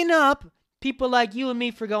locking up people like you and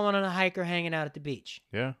me for going on a hike or hanging out at the beach.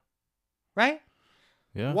 Yeah. Right?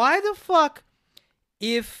 Yeah. Why the fuck...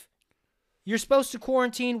 If you're supposed to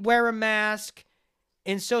quarantine, wear a mask,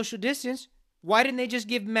 and social distance, Why didn't they just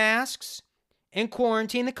give masks and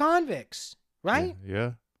quarantine the convicts? Right?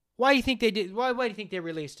 Yeah. Why do you think they did? Why do you think they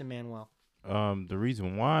released him, Manuel? The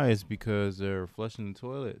reason why is because they're flushing the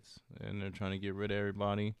toilets and they're trying to get rid of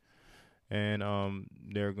everybody, and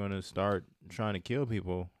they're gonna start trying to kill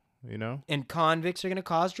people. You know. And convicts are going to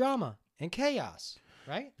cause drama and chaos,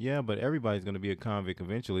 right? Yeah, but everybody's gonna be a convict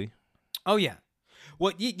eventually. Oh yeah.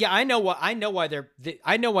 Well, yeah, I know why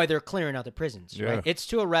they're clearing out the prisons, Yeah. right? It's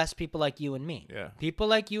to arrest people like you and me. Yeah. People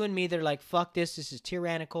like you and me, they're like, fuck this is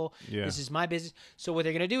tyrannical. Yeah. This is my business. So what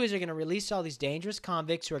they're going to do is they're going to release all these dangerous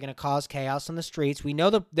convicts who are going to cause chaos on the streets. We know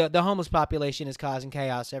the homeless population is causing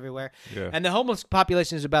chaos everywhere. Yeah. And the homeless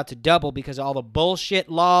population is about to double because of all the bullshit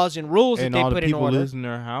laws and rules And that they all put the in people order. losing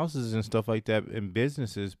their houses and stuff like that in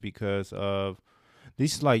businesses because of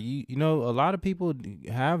these. Like you know, a lot of people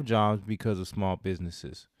have jobs because of small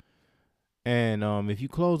businesses. And if you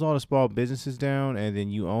close all the small businesses down and then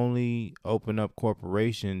you only open up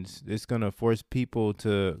corporations, it's going to force people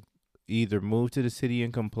to either move to the city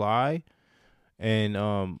and comply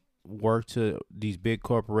and work to these big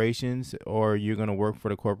corporations, or you're going to work for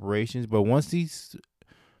the corporations. But once these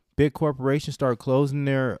big corporations start closing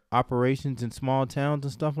their operations in small towns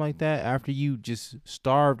and stuff like that, after you just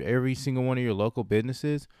starved every single one of your local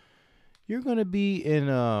businesses, you're going to be in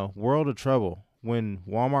a world of trouble. When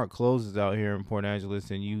Walmart closes out here in Port Angeles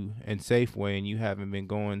and Safeway and you haven't been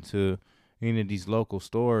going to any of these local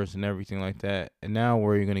stores and everything like that, and now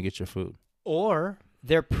where are you going to get your food? Or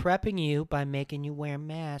they're prepping you by making you wear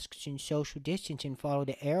masks and social distance and follow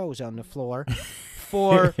the arrows on the floor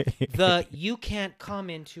for you can't come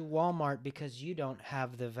into Walmart because you don't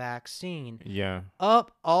have the vaccine. Yeah.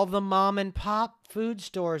 All the mom and pop food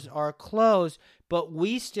stores are closed, but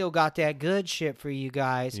we still got that good shit for you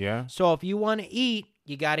guys. Yeah. So if you want to eat,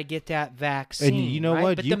 you got to get that vaccine. And you know right?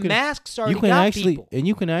 what? But You the can- masks already You can got actually people. and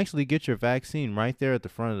you can actually get your vaccine right there at the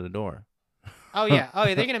front of the door. Oh yeah.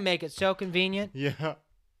 They're gonna make it so convenient. Yeah.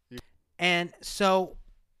 And so,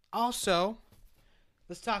 also,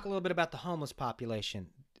 let's talk a little bit about the homeless population.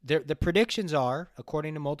 The predictions are,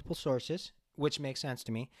 according to multiple sources, which makes sense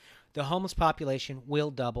to me, the homeless population will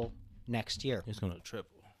double next year. It's gonna triple.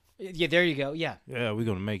 Yeah, there you go. Yeah. Yeah, we're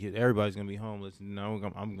gonna make it. Everybody's gonna be homeless. No,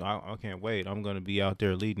 I can't wait. I'm gonna be out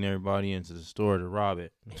there leading everybody into the store to rob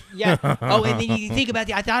it. Yeah. Oh, and then you think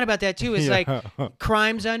about I thought about that too. It's Yeah. like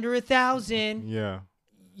crimes under 1,000. Yeah.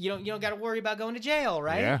 You don't got to worry about going to jail,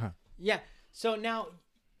 right? Yeah. Yeah. So now,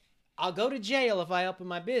 I'll go to jail if I open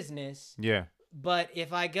my business. Yeah. But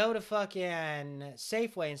if I go to fucking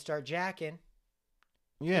Safeway and start jacking,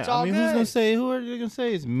 Yeah. It's all who's good. gonna say? Who are they gonna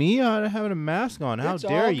say? It's me out having a mask on. How it's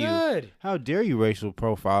dare all you? good. How dare you racial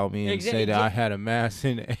profile me and say that I had a mask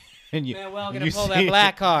and you? Man, well, gonna you pull see- that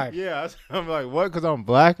black card. Yeah, I'm like, what? Because I'm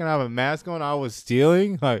black and I have a mask on. I was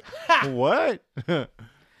stealing. Like, what?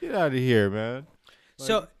 Get out of here, man. Like,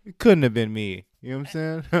 So it couldn't have been me. You know what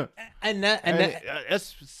I'm saying? and that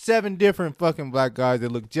That's 7 different fucking black guys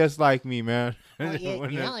that look just like me, man. Well,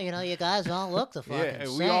 you guys all look the fucking Yeah,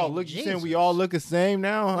 same. we all look. You saying we Jesus. all look the same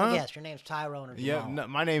now, huh? Well, yes, your name's Tyrone or Yeah, Jamal. no,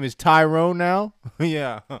 my name is Tyrone now.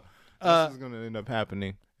 Yeah, Uh, this is gonna end up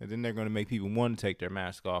happening, and then they're gonna make people want to take their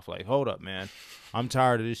mask off. Like, hold up, man, I'm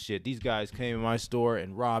tired of this shit. These guys came in my store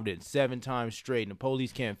and robbed it 7 times straight, and the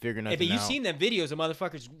police can't figure nothing but you've out. seen them videos of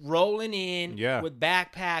motherfuckers rolling in Yeah. with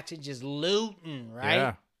backpacks and just looting, right?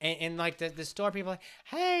 Yeah. And like the store people are like,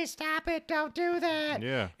 hey, stop it, don't do that.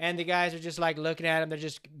 Yeah, And the guys are just like looking at them. They're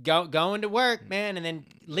just going to work, man, and then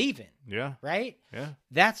leaving, yeah, right? yeah,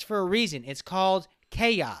 That's for a reason. It's called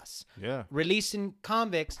chaos. yeah. Releasing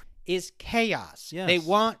convicts is chaos. Yes. They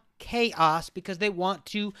want chaos because they want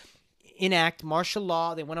to enact martial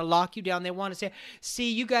law. They want to lock you down. They want to say,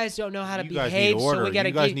 see, you guys don't know how to You guys behave, need so order. we got to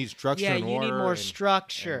You guys give need structure Yeah, and you need order, more and-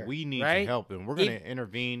 structure. And we need right? help, and we're gonna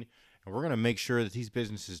intervene, and we're gonna make sure that these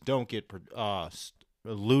businesses don't get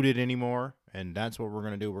looted anymore. And that's what we're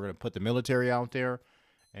gonna do. We're gonna put the military out there,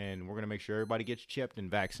 and we're gonna make sure everybody gets chipped and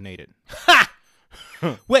vaccinated.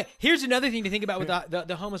 Wait, here's another thing to think about with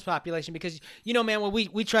the homeless population, because, you know, man, when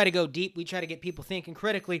we try to go deep, we try to get people thinking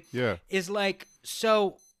critically, Yeah. is like,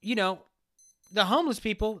 so, you know, the homeless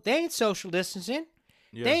people, they ain't social distancing.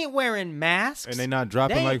 Yeah. They ain't wearing masks. And they not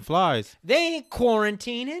dropping They- like flies. They ain't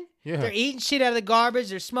quarantining. Yeah. They're eating shit out of the garbage.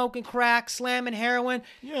 They're smoking crack, slamming heroin,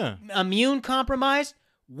 Yeah. immune compromised.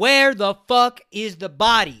 Where the fuck is the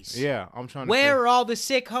bodies? Yeah. I'm trying to. Where are all the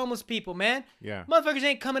sick homeless people, man? Yeah. Motherfuckers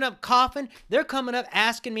ain't coming up coughing. They're coming up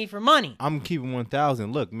asking me for money. I'm keeping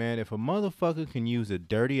 1,000. Look, man, if a motherfucker can use a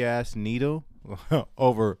dirty ass needle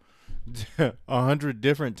over 100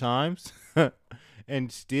 different times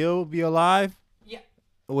and still be alive Yeah.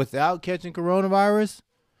 without catching coronavirus,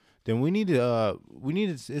 then we need to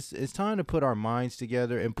it's time to put our minds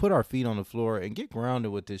together and put our feet on the floor and get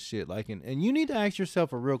grounded with this shit. Like, and you need to ask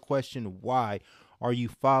yourself a real question: why are you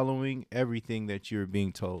following everything that you're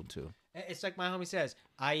being told to? It's like my homie says,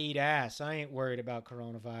 I eat ass. I ain't worried about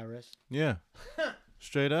coronavirus. Yeah,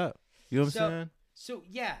 straight up. You know what I'm saying?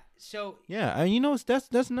 Yeah, and you know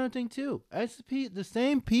that's another thing too. The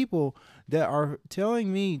same people that are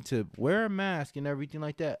telling me to wear a mask and everything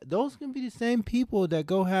like that, those can be the same people that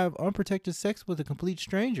go have unprotected sex with a complete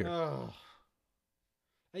stranger. Oh,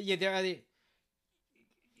 yeah. There are the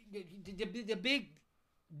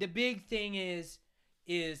big thing is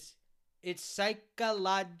it's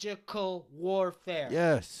psychological warfare.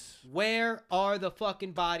 Yes. Where are the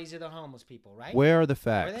fucking bodies of the homeless people? Right. Where are the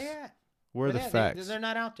facts? Where are they at? Where are the facts? They're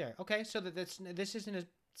not out there. Okay, so this isn't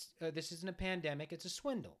a pandemic. It's a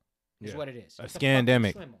swindle. Is what it is. A It's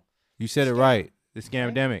scandemic. swindle. You said it right. The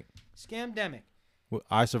scandemic. Scamdemic. Well,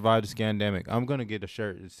 I survived the scandemic. I'm gonna get a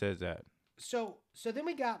shirt that says that. So then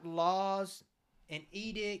we got laws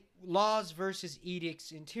versus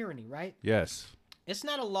edicts and tyranny, right? Yes. It's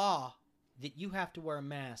not a law that you have to wear a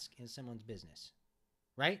mask in someone's business,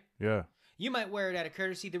 right? Yeah. You might wear it out of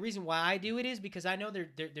courtesy. The reason why I do it is because I know they're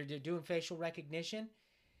doing facial recognition,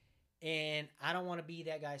 and I don't want to be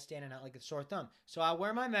that guy standing out like a sore thumb. So I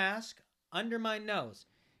wear my mask under my nose,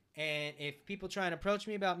 and if people try and approach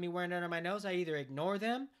me about me wearing it under my nose, I either ignore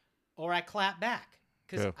them or I clap back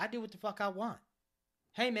because I do what the fuck I want.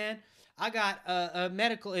 Hey man, I got a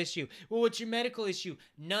medical issue. Well, what's your medical issue?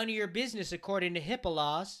 None of your business according to HIPAA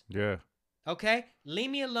laws. Yeah. Okay? Leave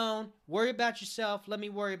me alone. Worry about yourself. Let me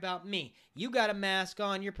worry about me. You got a mask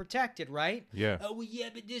on. You're protected, right? Yeah. Oh, well, yeah,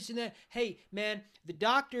 but this and that. Hey, man, the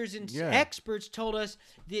doctors and experts told us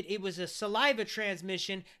that it was a saliva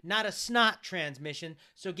transmission, not a snot transmission.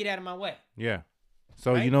 So get out of my way. Yeah.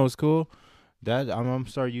 So, right? You know what's cool? That I'm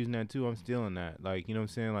start using that too. I'm stealing that. Like, you know what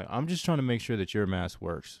I'm saying? Like, I'm just trying to make sure that your mask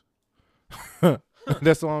works.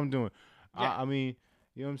 That's all I'm doing. Yeah. I mean,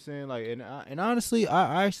 you know what I'm saying? Like, and honestly,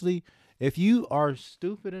 I actually, if you are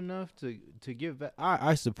stupid enough to get,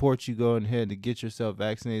 I support you going ahead to get yourself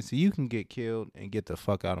vaccinated so you can get killed and get the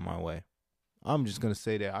fuck out of my way. I'm just gonna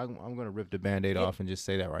say that. I'm gonna rip the Band-Aid off and just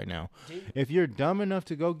say that right now. If you're dumb enough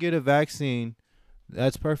to go get a vaccine,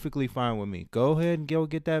 that's perfectly fine with me. Go ahead and go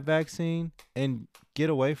get that vaccine and get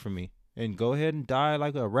away from me. And go ahead and die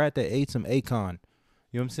like a rat that ate some Akon.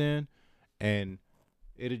 You know what I'm saying? And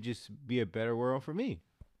it'll just be a better world for me.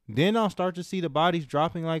 Then I'll start to see the bodies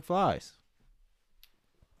dropping like flies.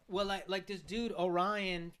 Well, like this dude,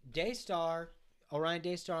 Orion Daystar on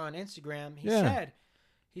Instagram,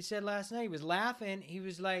 he said last night, he was laughing.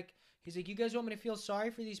 He's like, you guys want me to feel sorry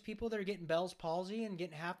for these people that are getting Bell's palsy and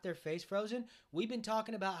getting half their face frozen? We've been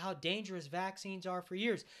talking about how dangerous vaccines are for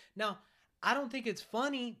years. Now, I don't think it's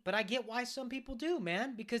funny, but I get why some people do,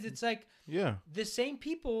 man, because it's like the same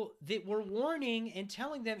people that were warning and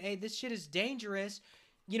telling them, hey, this shit is dangerous.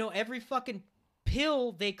 You know, every fucking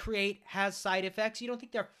pill they create has side effects. You don't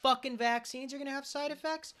think their fucking vaccines are going to have side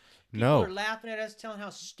effects? People are laughing at us, telling how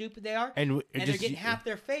stupid they are. And they're getting half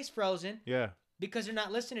their face frozen. Yeah. Because they're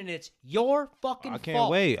not listening. It's your fucking fault. I can't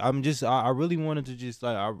wait. I really wanted to just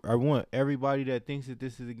like, I want everybody that thinks that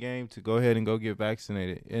this is a game to go ahead and go get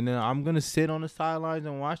vaccinated. And then I'm going to sit on the sidelines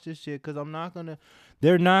and watch this shit because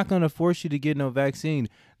they're not going to force you to get no vaccine.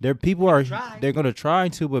 They're going to try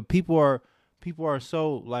to, but people are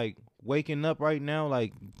so like waking up right now.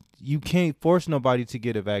 Like you can't force nobody to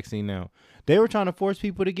get a vaccine now. They were trying to force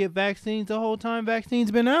people to get vaccines the whole time vaccines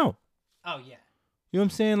been out. Oh yeah. You know what I'm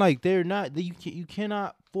saying? Like they're not. You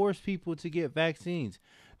cannot force people to get vaccines.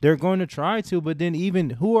 They're going to try to, but then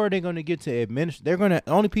even who are they going to get to administer? They're going to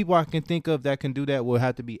only people I can think of that can do that will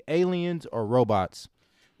have to be aliens or robots.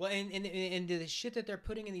 Well, and the shit that they're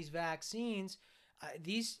putting in these vaccines,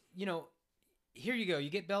 these here you go. You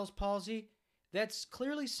get Bell's palsy. That's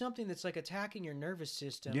clearly something that's like attacking your nervous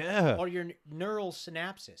system, or your neural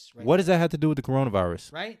synapses. Right? What does that have to do with the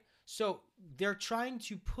coronavirus? Right. So they're trying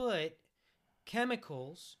to put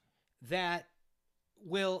chemicals that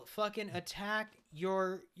will fucking attack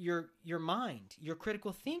your mind, your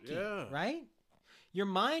critical thinking, right? Your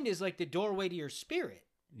mind is like the doorway to your spirit.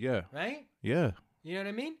 Yeah. Right? Yeah. You know what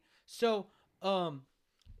I mean? So,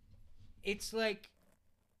 it's like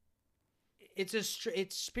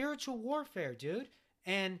it's spiritual warfare, dude.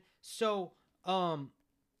 And so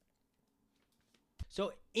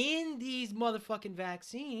in these motherfucking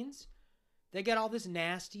vaccines, they got all this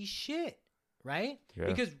nasty shit. Right? Yeah.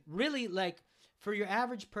 Because really, like, for your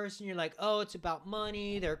average person, you're like, oh, it's about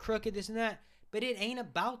money, they're crooked, this and that. But it ain't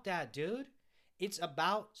about that, dude. It's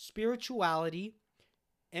about spirituality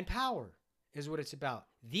and power is what it's about.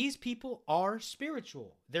 These people are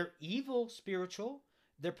spiritual. They're evil spiritual.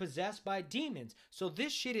 They're possessed by demons. So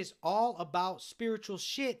this shit is all about spiritual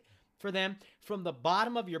shit for them, from the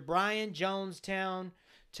bottom of your Brian Jonestown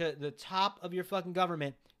to the top of your fucking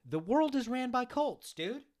government. The world is ran by cults,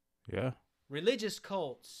 dude. Yeah. Religious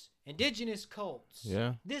cults, indigenous cults.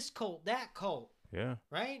 Yeah. This cult, that cult. Yeah.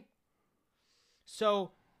 Right?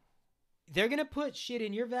 So they're going to put shit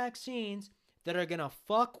in your vaccines that are going to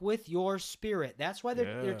fuck with your spirit. That's why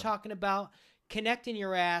they're talking about connecting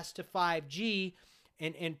your ass to 5G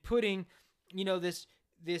and putting, you know, this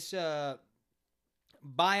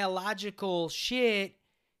biological shit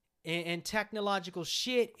and technological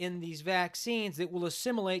shit in these vaccines that will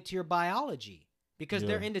assimilate to your biology because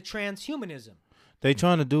they're into transhumanism. They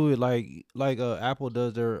trying to do it like Apple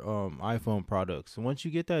does their iPhone products. So once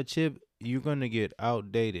you get that chip, you're gonna get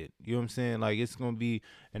outdated. You know what I'm saying? Like it's gonna be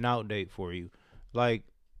an outdate for you. Like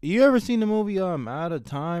you ever seen the movie Out of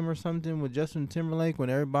Time or something with Justin Timberlake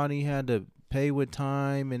when everybody had to pay with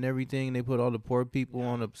time and everything? They put all the poor people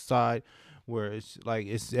on the side. Where it's like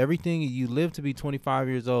it's everything you live to be 25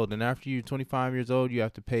 years old, and after you're 25 years old, you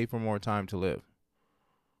have to pay for more time to live.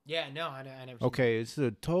 Yeah, no, I never. Okay, it's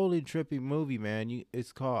a totally trippy movie, man.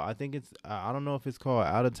 It's called. I think it's. I don't know if it's called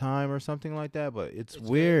Out of Time or something like that, but it's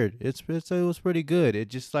weird. It was pretty good. It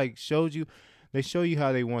just like shows you. They show you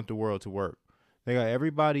how they want the world to work. They got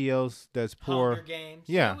everybody else that's poor. Hunger Games.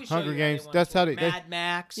 Yeah, Hunger Games. That's how they. Mad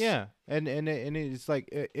Max. Yeah, and it's like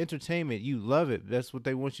entertainment. You love it. That's what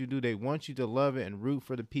they want you to do. They want you to love it and root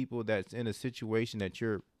for the people that's in a situation that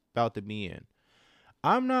you're about to be in.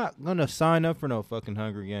 I'm not gonna sign up for no fucking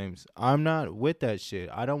Hunger Games. I'm not with that shit.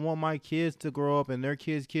 I don't want my kids to grow up and their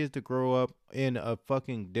kids to grow up in a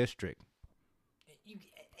fucking district.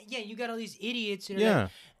 You got all these idiots who are like,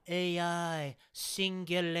 AI,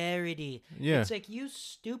 singularity. Yeah. It's like, you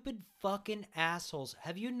stupid fucking assholes.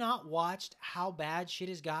 Have you not watched how bad shit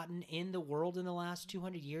has gotten in the world in the last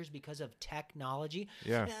 200 years because of technology?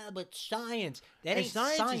 Yeah. But science. That ain't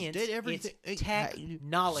science. did everything. It's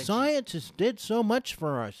technology. Scientists did so much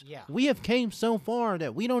for us. Yeah. We have came so far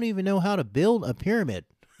that we don't even know how to build a pyramid.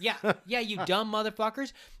 Yeah, you dumb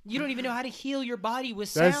motherfuckers. You don't even know how to heal your body with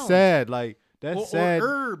sound. That's sad. Like that's sad. Or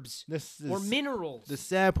herbs. This or minerals. The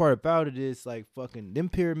sad part about it is like fucking them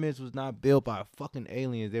pyramids was not built by fucking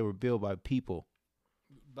aliens. They were built by people.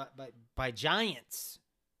 By giants.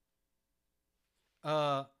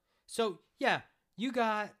 So yeah, you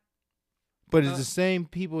got. But it's the same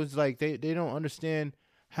people. It's like they don't understand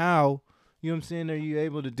how. You know what I'm saying? Are you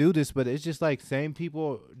able to do this? But it's just like same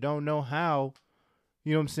people don't know how.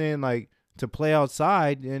 You know what I'm saying? Like to play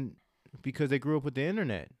outside and because they grew up with the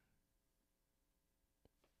internet.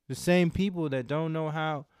 The same people that don't know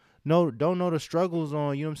how, don't know the struggles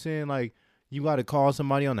on, you know what I'm saying? Like, you got to call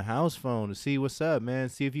somebody on the house phone to see what's up, man.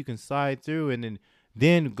 See if you can slide through and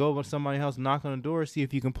then go to somebody's house, knock on the door, see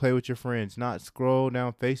if you can play with your friends. Not scroll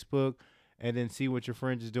down Facebook and then see what your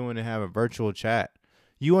friends is doing and have a virtual chat.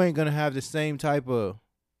 You ain't going to have the same type of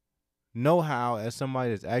know-how as somebody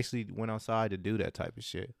that's actually went outside to do that type of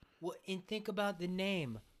shit. Well, and think about the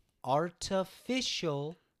name.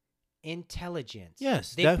 Artificial intelligence.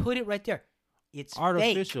 Yes, they put it right there. It's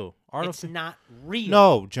artificial. Fake. It's not real.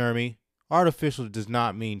 No, Jeremy. Artificial does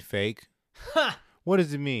not mean fake. Ha! What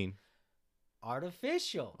does it mean?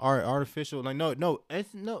 Artificial. Artificial. Like no.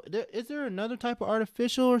 It's no. Is there another type of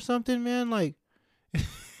artificial or something, man? Like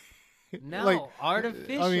no, like,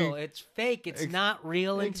 artificial. I mean, it's fake. It's not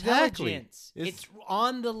real intelligence. It's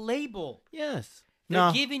on the label. Yes.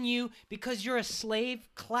 They're giving you, because you're a slave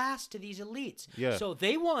class to these elites. Yeah. So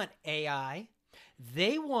they want AI.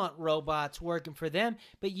 They want robots working for them.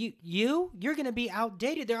 But you're going to be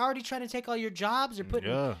outdated. They're already trying to take all your jobs. They're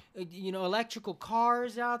putting, electrical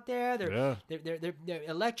cars out there. They're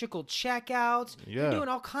electrical checkouts. Yeah. They're doing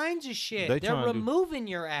all kinds of shit. They're removing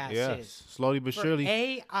your asses. Yes. Slowly but surely.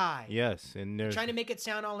 AI. Yes. And they're trying to make it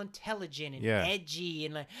sound all intelligent and edgy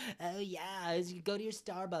and like, oh yeah, you go to your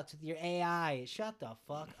Starbucks with your AI. Shut the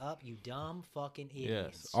fuck up, you dumb fucking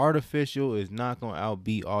idiots. Yes. Artificial is not going to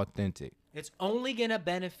outbe authentic. It's only going to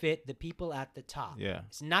benefit the people at the top. Yeah.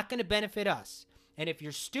 It's not going to benefit us. And if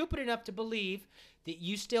you're stupid enough to believe that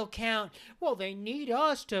you still count, well, they need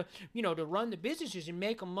us to, to run the businesses and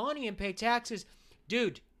make them money and pay taxes.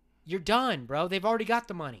 Dude, you're done, bro. They've already got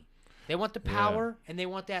the money. They want the power and they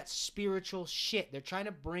want that spiritual shit. They're trying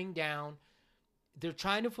to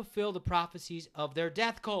fulfill the prophecies of their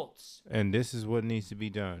death cults. And this is what needs to be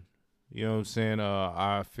done. You know what I'm saying?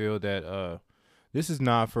 I feel that this is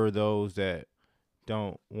not for those that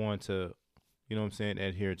don't want to,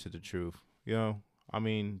 adhere to the truth. I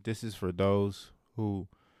mean, this is for those who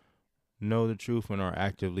know the truth and are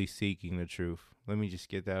actively seeking the truth. Let me just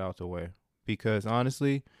get that out the way. Because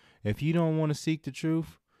honestly, if you don't want to seek the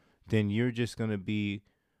truth, then you're just going to be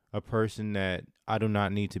a person that I do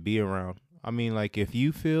not need to be around. I mean, like, if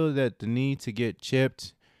you feel that the need to get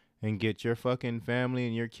chipped and get your fucking family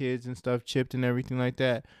and your kids and stuff chipped and everything like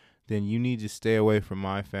that, then you need to stay away from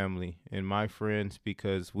my family and my friends,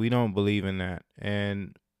 because we don't believe in that.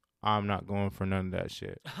 And I'm not going for none of that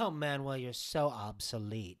shit. Oh, Manuel, you're so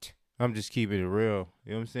obsolete. I'm just keeping it real.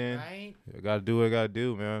 You know what I'm saying? Right? I got to do what I got to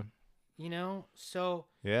do, man. You know, so...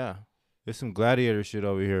 Yeah. There's some gladiator shit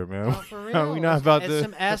over here, man. Oh, for real. We not about it's to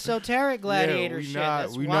some esoteric gladiator we shit. not,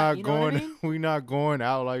 That's we why, not you know going. what I mean? We not going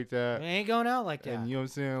out like that. We ain't going out like that. And you know what I'm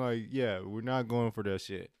saying? Like, yeah, we're not going for that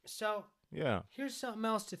shit. So Yeah. here's something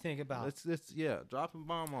else to think about. Let's drop a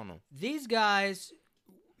bomb on them. These guys,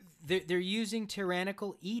 they're using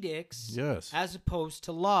tyrannical edicts Yes. as opposed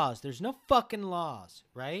to laws. There's no fucking laws,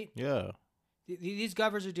 right? Yeah. These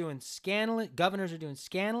governors are doing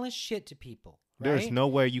scandalous shit to people. Right? There's no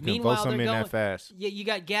way you can Meanwhile, vote something in they're that fast. Yeah, you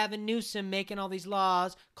got Gavin Newsom making all these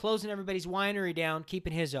laws, closing everybody's winery down,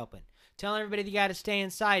 keeping his open, telling everybody they got to stay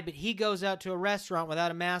inside, but he goes out to a restaurant without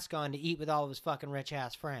a mask on to eat with all of his fucking rich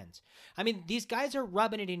ass friends. I mean, these guys are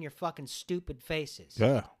rubbing it in your fucking stupid faces.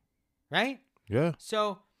 Yeah. Right? Yeah.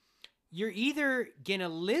 So you're either going to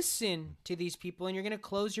listen to these people and you're going to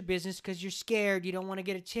close your business because you're scared, you don't want to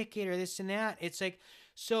get a ticket or this and that. It's like,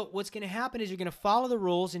 so what's going to happen is you're going to follow the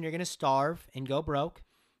rules and you're going to starve and go broke.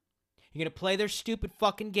 You're going to play their stupid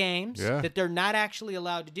fucking games that they're not actually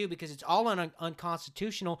allowed to do because it's all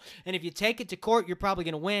unconstitutional. And if you take it to court, you're probably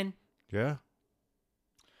going to win. Yeah.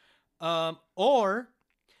 Or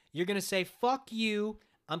you're going to say, fuck you,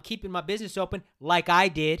 I'm keeping my business open like I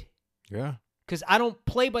did. Yeah. Because I don't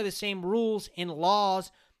play by the same rules and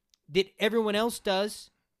laws that everyone else does.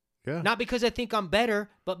 Yeah. Not because I think I'm better,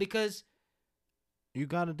 but because you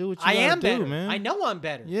got to do what you I got am to do, better. man. I know I'm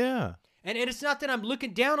better. Yeah. And it's not that I'm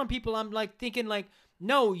looking down on people. I'm like thinking like,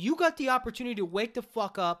 no, you got the opportunity to wake the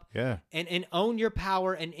fuck up and own your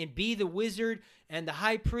power and be the wizard and the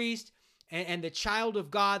high priest and the child of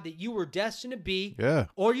God that you were destined to be. Yeah.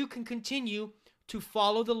 Or you can continue to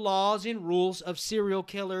follow the laws and rules of serial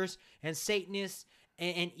killers and Satanists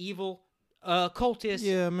and evil cultists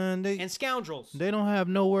and scoundrels. They don't have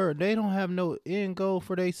nowhere. They don't have no end goal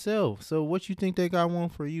for themselves. So what you think they got one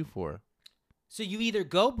for you for? So you either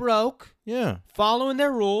go broke, following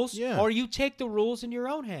their rules, or you take the rules in your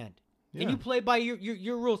own hand and you play by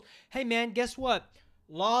your rules. Hey man, guess what?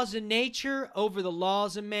 Laws of nature over the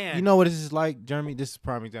laws of man. You know what this is like, Jeremy? This is a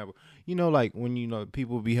prime example. You know, like when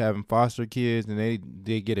people be having foster kids and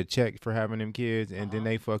they get a check for having them kids, and then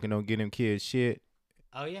they fucking don't get them kids shit.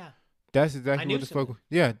 Oh yeah. That's exactly what the fuck.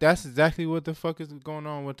 Yeah, that's exactly what the fuck is going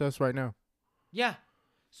on with us right now. Yeah.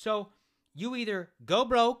 So you either go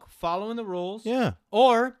broke following the rules,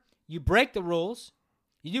 or you break the rules,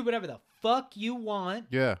 you do whatever the fuck you want,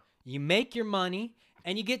 you make your money,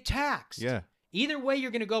 and you get taxed. Yeah. Either way,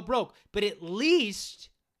 you're going to go broke. But at least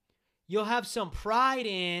you'll have some pride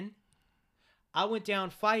in, I went down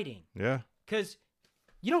fighting. Yeah. Because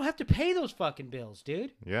you don't have to pay those fucking bills,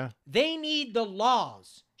 dude. Yeah. They need the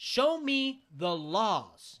laws. Show me the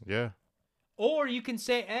laws. Yeah. Or you can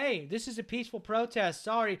say, hey, this is a peaceful protest.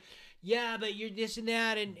 Sorry. Yeah, but you're this and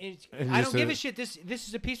that. And I don't give a shit. This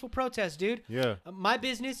is a peaceful protest, dude. Yeah. My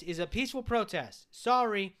business is a peaceful protest.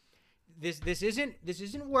 Sorry. This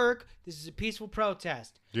isn't work. This is a peaceful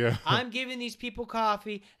protest. Yeah. I'm giving these people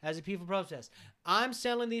coffee as a peaceful protest. I'm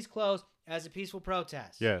selling these clothes as a peaceful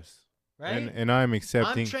protest. Yes. Right? And I'm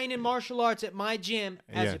accepting. I'm training martial arts at my gym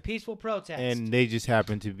as a peaceful protest. And they just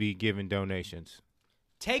happen to be giving donations.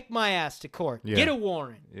 Take my ass to court. Yeah. Get a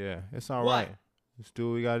warrant. Yeah, it's all right. Let's do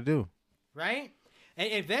what we got to do. Right?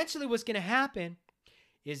 And eventually what's going to happen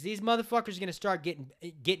is these motherfuckers are going to start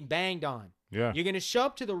getting banged on. Yeah. You're going to show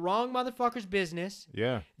up to the wrong motherfucker's business.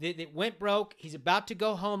 Yeah. That went broke. He's about to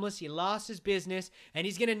go homeless. He lost his business. And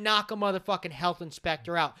he's going to knock a motherfucking health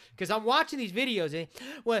inspector out. Because I'm watching these videos. And,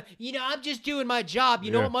 well, I'm just doing my job.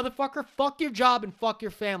 You know what, motherfucker? Fuck your job and fuck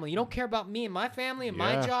your family. You don't care about me and my family and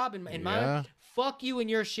my job and my... Fuck you and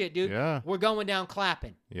your shit, dude. Yeah. We're going down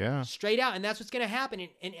clapping. Yeah. Straight out. And that's what's going to happen.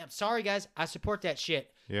 And I'm sorry, guys. I support that shit.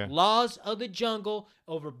 Yeah. Laws of the jungle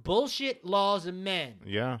over bullshit laws of men.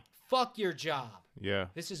 Yeah. Fuck your job. Yeah.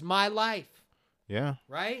 This is my life. Yeah.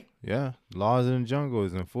 Right? Yeah. Laws in the jungle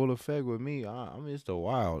is in full effect with me. I mean, it's the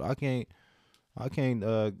wild. I can't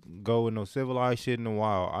go with no civilized shit in the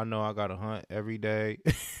wild. I know I got to hunt every day.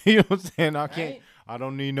 You know what I'm saying? I can't. I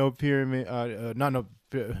don't need no pyramid.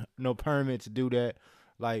 No permit to do that.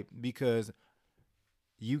 Like, because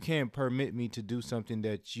you can't permit me to do something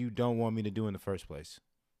that you don't want me to do in the first place.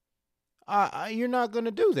 You're not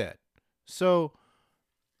gonna do that. So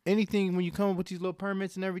anything when you come up with these little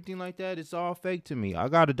permits and everything like that, it's all fake to me. I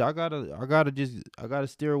gotta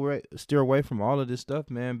steer away from all of this stuff,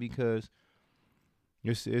 man, because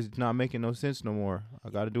it's not making no sense no more. I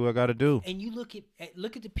gotta do what I gotta do. And you look at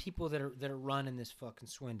the people that are running this fucking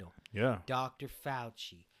swindle. Yeah. Dr.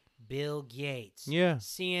 Fauci, Bill Gates, Yeah.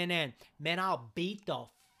 CNN. Man, I'll beat the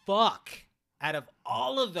fuck out of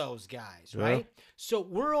all of those guys, Yeah. right? So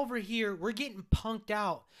we're over here, we're getting punked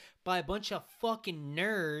out by a bunch of fucking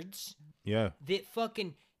nerds Yeah. that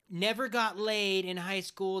fucking never got laid in high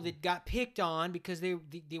school, that got picked on because they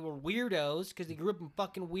were weirdos because they grew up in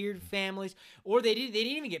fucking weird families, or they didn't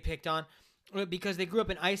even get picked on because they grew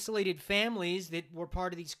up in isolated families that were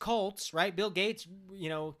part of these cults, right? Bill Gates, you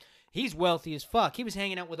know, he's wealthy as fuck. He was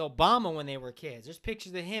hanging out with Obama when they were kids. There's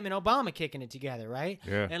pictures of him and Obama kicking it together, right?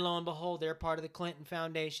 Yeah. And lo and behold, they're part of the Clinton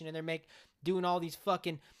Foundation, and they're doing all these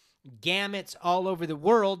fucking gamuts all over the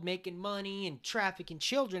world, making money and trafficking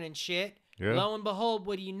children and shit. Yeah. Lo and behold,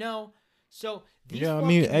 what do you know? So these Yeah, I fucking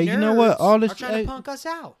mean, hey, you know what? nerds All this- are trying hey- to punk us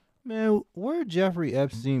out. Man, where Jeffrey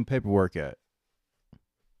Epstein paperwork at?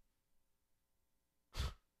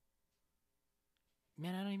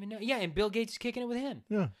 Man, I don't even know. Yeah, and Bill Gates is kicking it with him.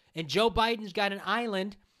 Yeah. And Joe Biden's got an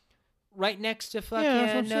island right next to fucking Yeah,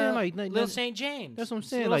 that's what I'm saying, like, Little St. James. That's what I'm It's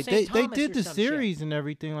saying. Little Like St. they Thomas did or the some shit. series and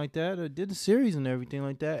everything like that. Or did the series and everything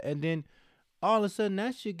like that, and then all of a sudden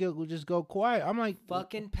that shit will just go quiet. I'm like,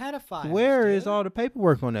 Fucking pedophiles. where dude. is all the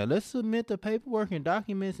paperwork on that? Let's submit the paperwork and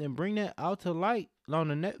documents and bring that out to light on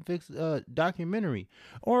the Netflix documentary.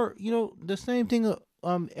 Or the same thing.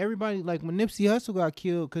 Everybody, like when Nipsey Hussle got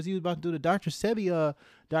killed because he was about to do the Dr. Sebi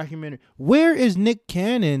documentary. Where is Nick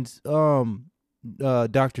Cannon's Dr.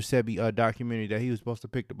 Sebi documentary that he was supposed to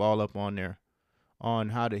pick the ball up on there, on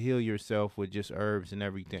how to heal yourself with just herbs and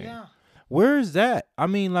everything? Yeah. Where is that? I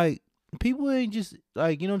mean, like, people ain't just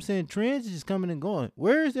like, what I'm saying? Trends is just coming and going.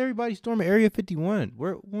 Where is everybody storming Area 51?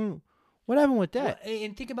 What happened with that? Well,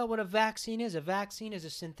 and think about what a vaccine is. A vaccine is a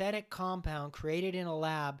synthetic compound created in a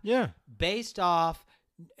lab Yeah. based off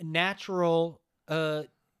natural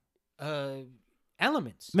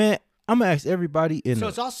elements. Man, I'm going to ask everybody So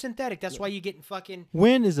it's all synthetic. That's why you're getting fucking...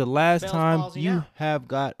 when is the last Bell's time palsy you now. have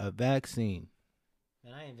got a vaccine?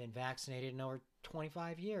 Man, I ain't been vaccinated in over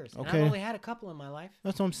 25 years. And Okay. I've only had a couple in my life.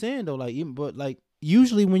 That's what I'm saying, though. But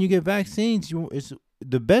usually when you get vaccines, it's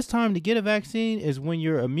the best time to get a vaccine is when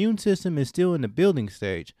your immune system is still in the building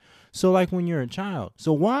stage. So like when you're a child.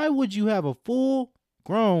 So why would you have a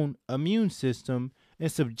full-grown immune system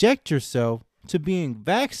and subject yourself to being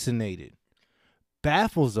vaccinated?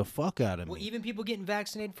 Baffles the fuck out of me. Well, even people getting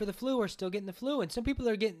vaccinated for the flu are still getting the flu, and some people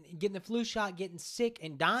are getting the flu shot, getting sick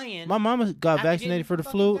and dying. My mama got After vaccinated getting for the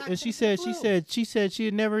fucking flu, and vaccinated she for the said flu.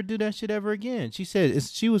 she'd never do that shit ever again. She said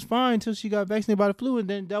she was fine until she got vaccinated by the flu, and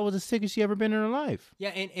then that was the sickest she ever been in her life. Yeah,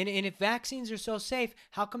 and if vaccines are so safe,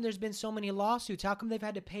 how come there's been so many lawsuits? How come they've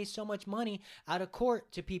had to pay so much money out of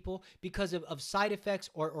court to people because of side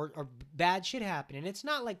effects or bad shit happening? It's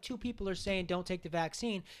not like two people are saying don't take the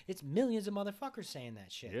vaccine. It's millions of motherfuckers saying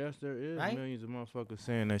that shit. Yes, there is Right? millions of motherfuckers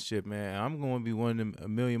saying that shit, man. I'm going to be one of them a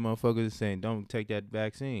million motherfuckers saying don't take that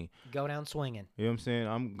vaccine. Go down swinging. You know what I'm saying?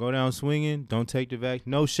 I'm go down swinging. Don't take the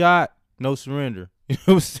vaccine. No shot, no surrender. You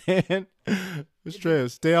know what I'm saying? Straight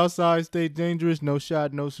up. Stay outside, stay dangerous. No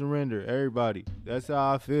shot, no surrender. Everybody. That's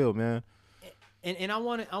how I feel, man. And I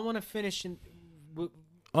want to finish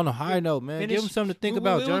On a high note, man. Give them something to think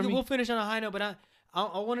about, Jeremy. We'll finish on a high note, but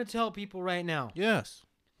I want to tell people right now. Yes.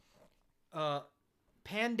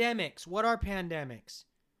 Pandemics. What are pandemics?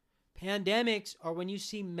 Pandemics are when you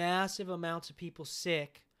see massive amounts of people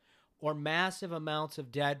sick or massive amounts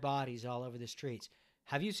of dead bodies all over the streets.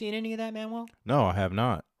 Have you seen any of that, Manuel? No, I have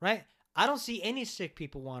not. Right? I don't see any sick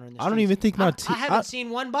people wandering the streets. I don't even think I haven't seen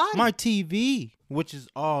one body. my TV, which is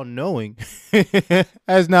all knowing,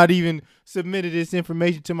 has not even submitted this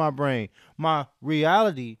information to my brain. My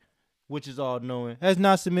reality, which is all knowing, has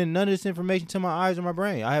not submitted none of this information to my eyes or my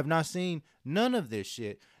brain. I have not seen none of this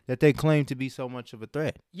shit that they claim to be so much of a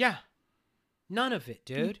threat. Yeah. None of it,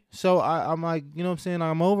 dude. So I'm like, you know what I'm saying?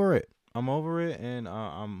 I'm over it. I'm over it, and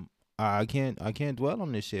I can't dwell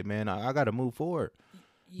on this shit, man. I got to move forward.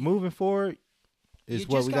 Moving forward is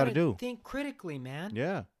what we got to do. Think critically, man.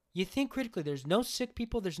 Yeah. You think critically. There's no sick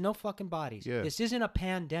people. There's no fucking bodies. Yeah. This isn't a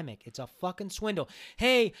pandemic. It's a fucking swindle.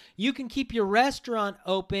 Hey, you can keep your restaurant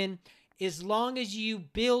open as long as you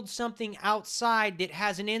build something outside that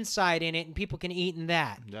has an inside in it and people can eat in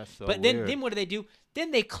that. That's so But weird. then what do?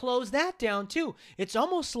 Then they close that down too. It's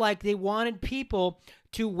almost like they wanted people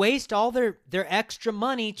to waste all their extra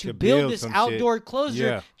money to build this some outdoor shit. closure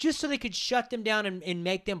Yeah. just so they could shut them down and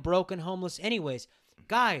make them broke and homeless anyways.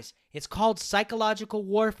 Guys, it's called psychological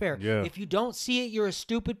warfare. Yeah. If you don't see it, you're a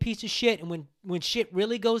stupid piece of shit. And when shit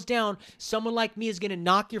really goes down, someone like me is going to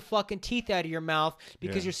knock your fucking teeth out of your mouth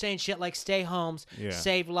because Yeah. you're saying shit like stay homes, Yeah.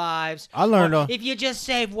 save lives. I learned Or, if you just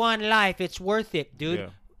save one life, it's worth it, dude. Yeah.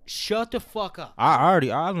 Shut the fuck up. I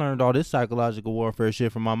learned all this psychological warfare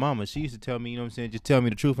shit from my mama. She used to tell me, you know what I'm saying, just tell me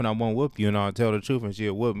the truth and I won't whoop you, and I'll tell the truth and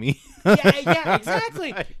she'll whoop me. Yeah,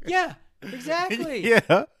 exactly. Yeah, exactly.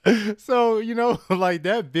 Yeah. So, you know, like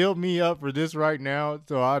that built me up for this right now.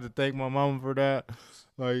 So I have to thank my mama for that.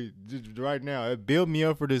 Like just right now, it built me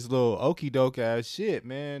up for this little okie doke ass shit,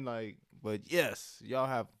 man. Like, but yes, y'all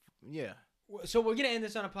have, yeah, So we're going to end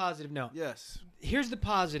this on a positive note. yes. Here's the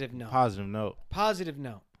positive note. Positive note. Positive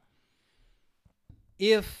note.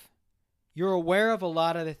 If you're aware of a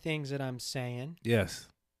lot of the things that I'm saying, Yes.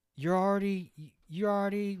 you're already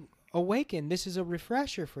awakened. This is a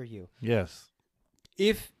refresher for you. Yes.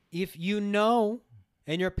 If you know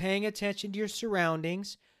and you're paying attention to your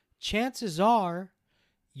surroundings, chances are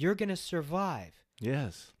you're going to survive.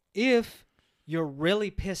 Yes. If you're really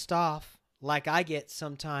pissed off, like I get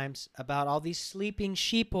sometimes, about all these sleeping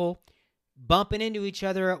sheeple bumping into each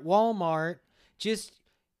other at Walmart, just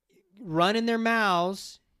running their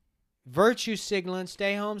mouths, virtue signaling,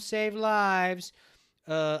 stay home, save lives,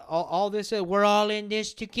 all this, we're all in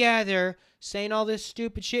this together, saying all this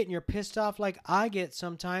stupid shit, and you're pissed off like I get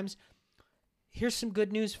sometimes, here's some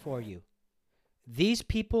good news for you. These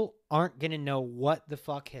people aren't going to know what the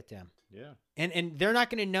fuck hit them. Yeah. And they're not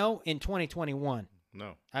going to know in 2021,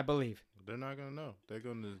 No, I believe. they're not gonna know. They're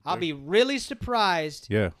gonna. I'll be really surprised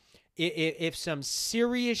Yeah. if some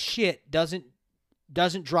serious shit doesn't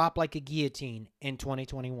drop like a guillotine in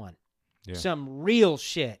 2021. Yeah. Some real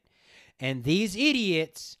shit. And these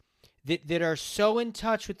idiots that are so in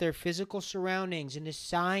touch with their physical surroundings and the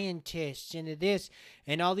scientists and the this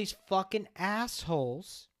and all these fucking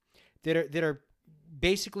assholes that are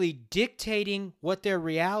basically dictating what their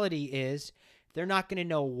reality is, they're not going to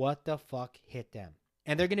know what the fuck hit them.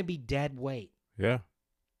 And they're going to be dead weight. Yeah.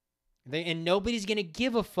 And nobody's going to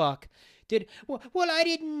give a fuck. Well, I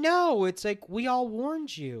didn't know. It's like, we all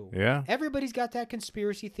warned you. Yeah. Everybody's got that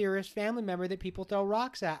conspiracy theorist family member that people throw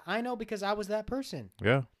rocks at. I know because I was that person.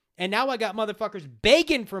 Yeah. And now I got motherfuckers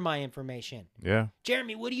begging for my information. Yeah.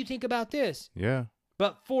 Jeremy, what do you think about this? Yeah.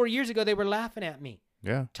 But 4 years ago, they were laughing at me,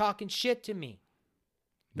 Yeah. talking shit to me.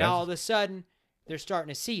 That's- Now all of a sudden, they're starting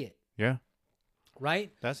to see it, Yeah.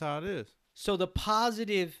 right? That's how it is. So the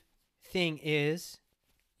positive thing is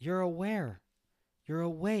you're aware. You're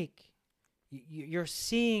awake. You're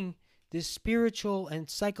seeing this spiritual and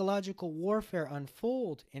psychological warfare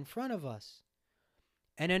unfold in front of us.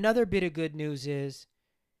 And another bit of good news is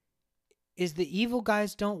the evil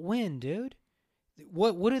guys don't win, dude.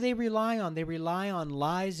 What do they rely on? They rely on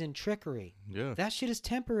lies and trickery. Yeah. That shit is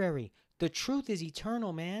temporary. The truth is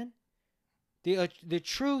eternal, man. The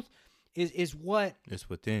truth is what It's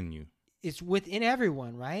within you. is within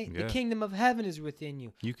everyone, right? Yeah. The kingdom of heaven is within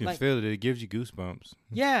you. You can Like- feel it. It gives you goosebumps.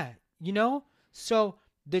 Yeah, you know? So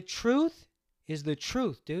the truth is the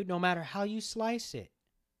truth, dude, no matter how you slice it.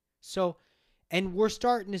 So, and we're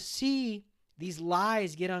starting to see these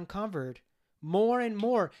lies get uncovered more and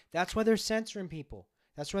more. That's why they're censoring people.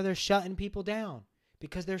 That's why they're shutting people down.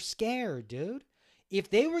 Because they're scared, dude. If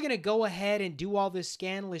they were going to go ahead and do all this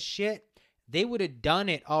scandalous shit, they would have done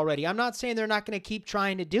it already. I'm not saying they're not going to keep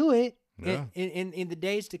trying to do it Yeah. in the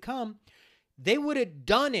days to come. They would have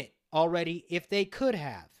done it already if they could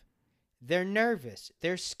have. They're nervous.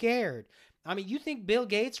 They're scared. I mean, you think Bill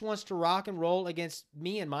Gates wants to rock and roll against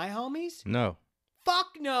me and my homies? No.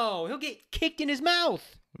 Fuck no. He'll get kicked in his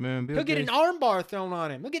mouth. Man, Bill He'll get Gates. an armbar thrown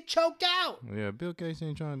on him. He'll get choked out. Yeah, Bill Gates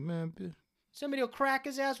ain't trying. Man, Somebody will crack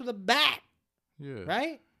his ass with a bat, yeah.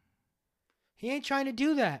 right? He ain't trying to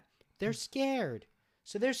do that. They're scared.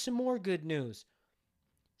 So there's some more good news.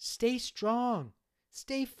 Stay strong.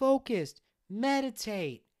 Stay focused.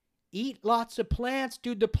 Meditate. Eat lots of plants.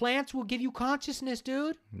 Dude, the plants will give you consciousness,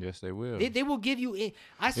 dude. Yes, they will. They will give you,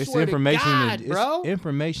 I It's swear information. to God, bro. It's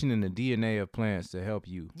information in the DNA of plants to help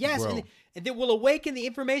you. Yes, grow. and they will awaken the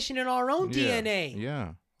information in our own Yeah, DNA.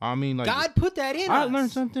 Yeah. I mean, like God put that in I us.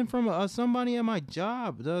 learned something from somebody at my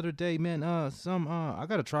job the other day, man. I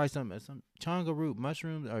gotta try some changa root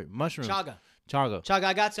mushrooms or mushrooms. Chaga. Chaga,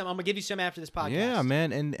 I got some. I'm gonna give you some after this podcast. Yeah,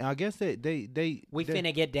 man, and I guess we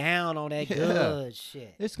finna get down on that Yeah. good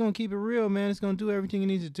shit. It's gonna keep it real, man. It's gonna do everything it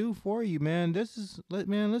needs to do for you, man.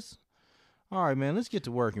 All right, man. Let's get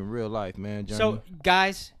to work in real life, man. Journey. So,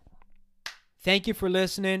 guys, thank you for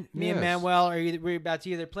listening. Me and Yes. Manuel we're about to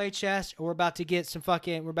either play chess or we're about to get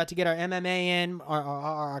we're about to get our MMA in,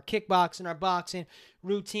 our kickboxing, our boxing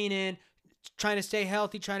routine in, trying to stay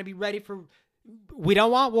healthy, trying to be ready for. We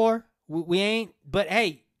don't want war. We ain't. But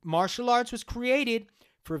hey, martial arts was created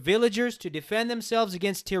for villagers to defend themselves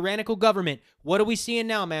against tyrannical government. What are we seeing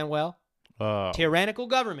now, Manuel? Tyrannical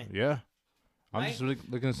government. Yeah. I'm Right? just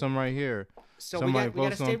looking at some right here. So Somebody we gotta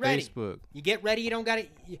posted stay on ready. Facebook. You get ready. You don't gotta.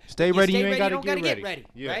 Stay ready. You ain't you gotta don't get gotta ready. get ready.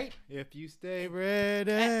 Yeah. Right? If you stay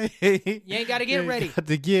ready, You ain't gotta get ready. Got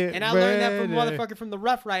to get And I learned that from ready. motherfucker from the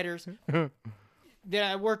Rough Riders that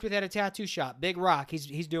I worked with at a tattoo shop, Big Rock.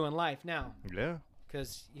 He's doing life now Yeah.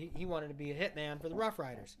 because he wanted to be a hitman for the Rough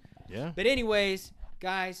Riders. Yeah. But anyways,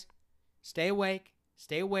 guys, stay awake,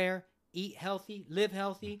 stay aware, eat healthy, live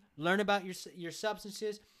healthy, learn about your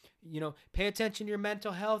substances. You know, pay attention to your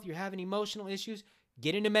mental health. You're having emotional issues.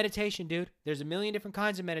 Get into meditation, dude. There's a million different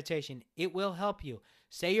kinds of meditation. It will help you.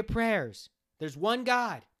 Say your prayers. There's one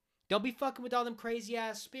God. Don't be fucking with all them crazy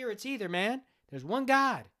ass spirits either, man. There's one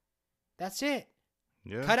God. That's it.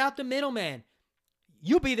 Yeah. Cut out the middleman.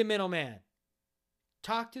 You be the middleman.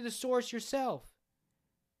 Talk to the source yourself.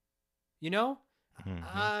 You know? Mhm.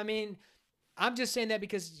 I mean, I'm just saying that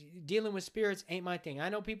because dealing with spirits ain't my thing. I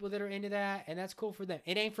know people that are into that, and that's cool for them.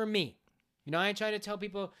 It ain't for me. You know, I ain't trying to tell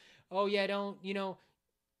people, oh, yeah, don't, you know,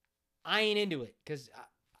 I ain't into it because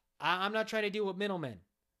I'm not trying to deal with middlemen.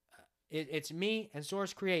 It's me and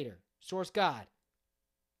Source Creator, Source God,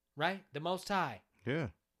 right? The Most High. Yeah.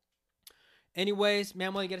 Anyways,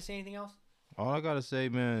 Manuel, you got to say anything else? All I gotta say,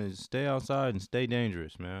 man, is stay outside and stay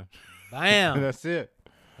dangerous, man. Bam. That's it.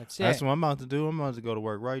 That's it. That's what I'm about to do. I'm about to go to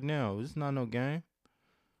work right now. It's not no game.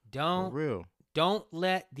 For real. Don't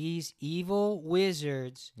let these evil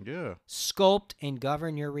wizards Yeah. sculpt and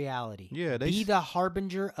govern your reality. Yeah. Be the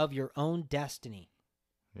harbinger of your own destiny.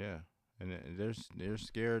 Yeah. And they're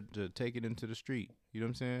scared to take it into the street. You know what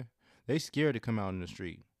I'm saying? They scared to come out in the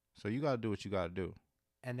street. So you gotta do what you gotta do.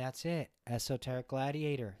 And that's it. Esoteric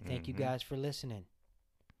Gladiator. Thank you guys for listening.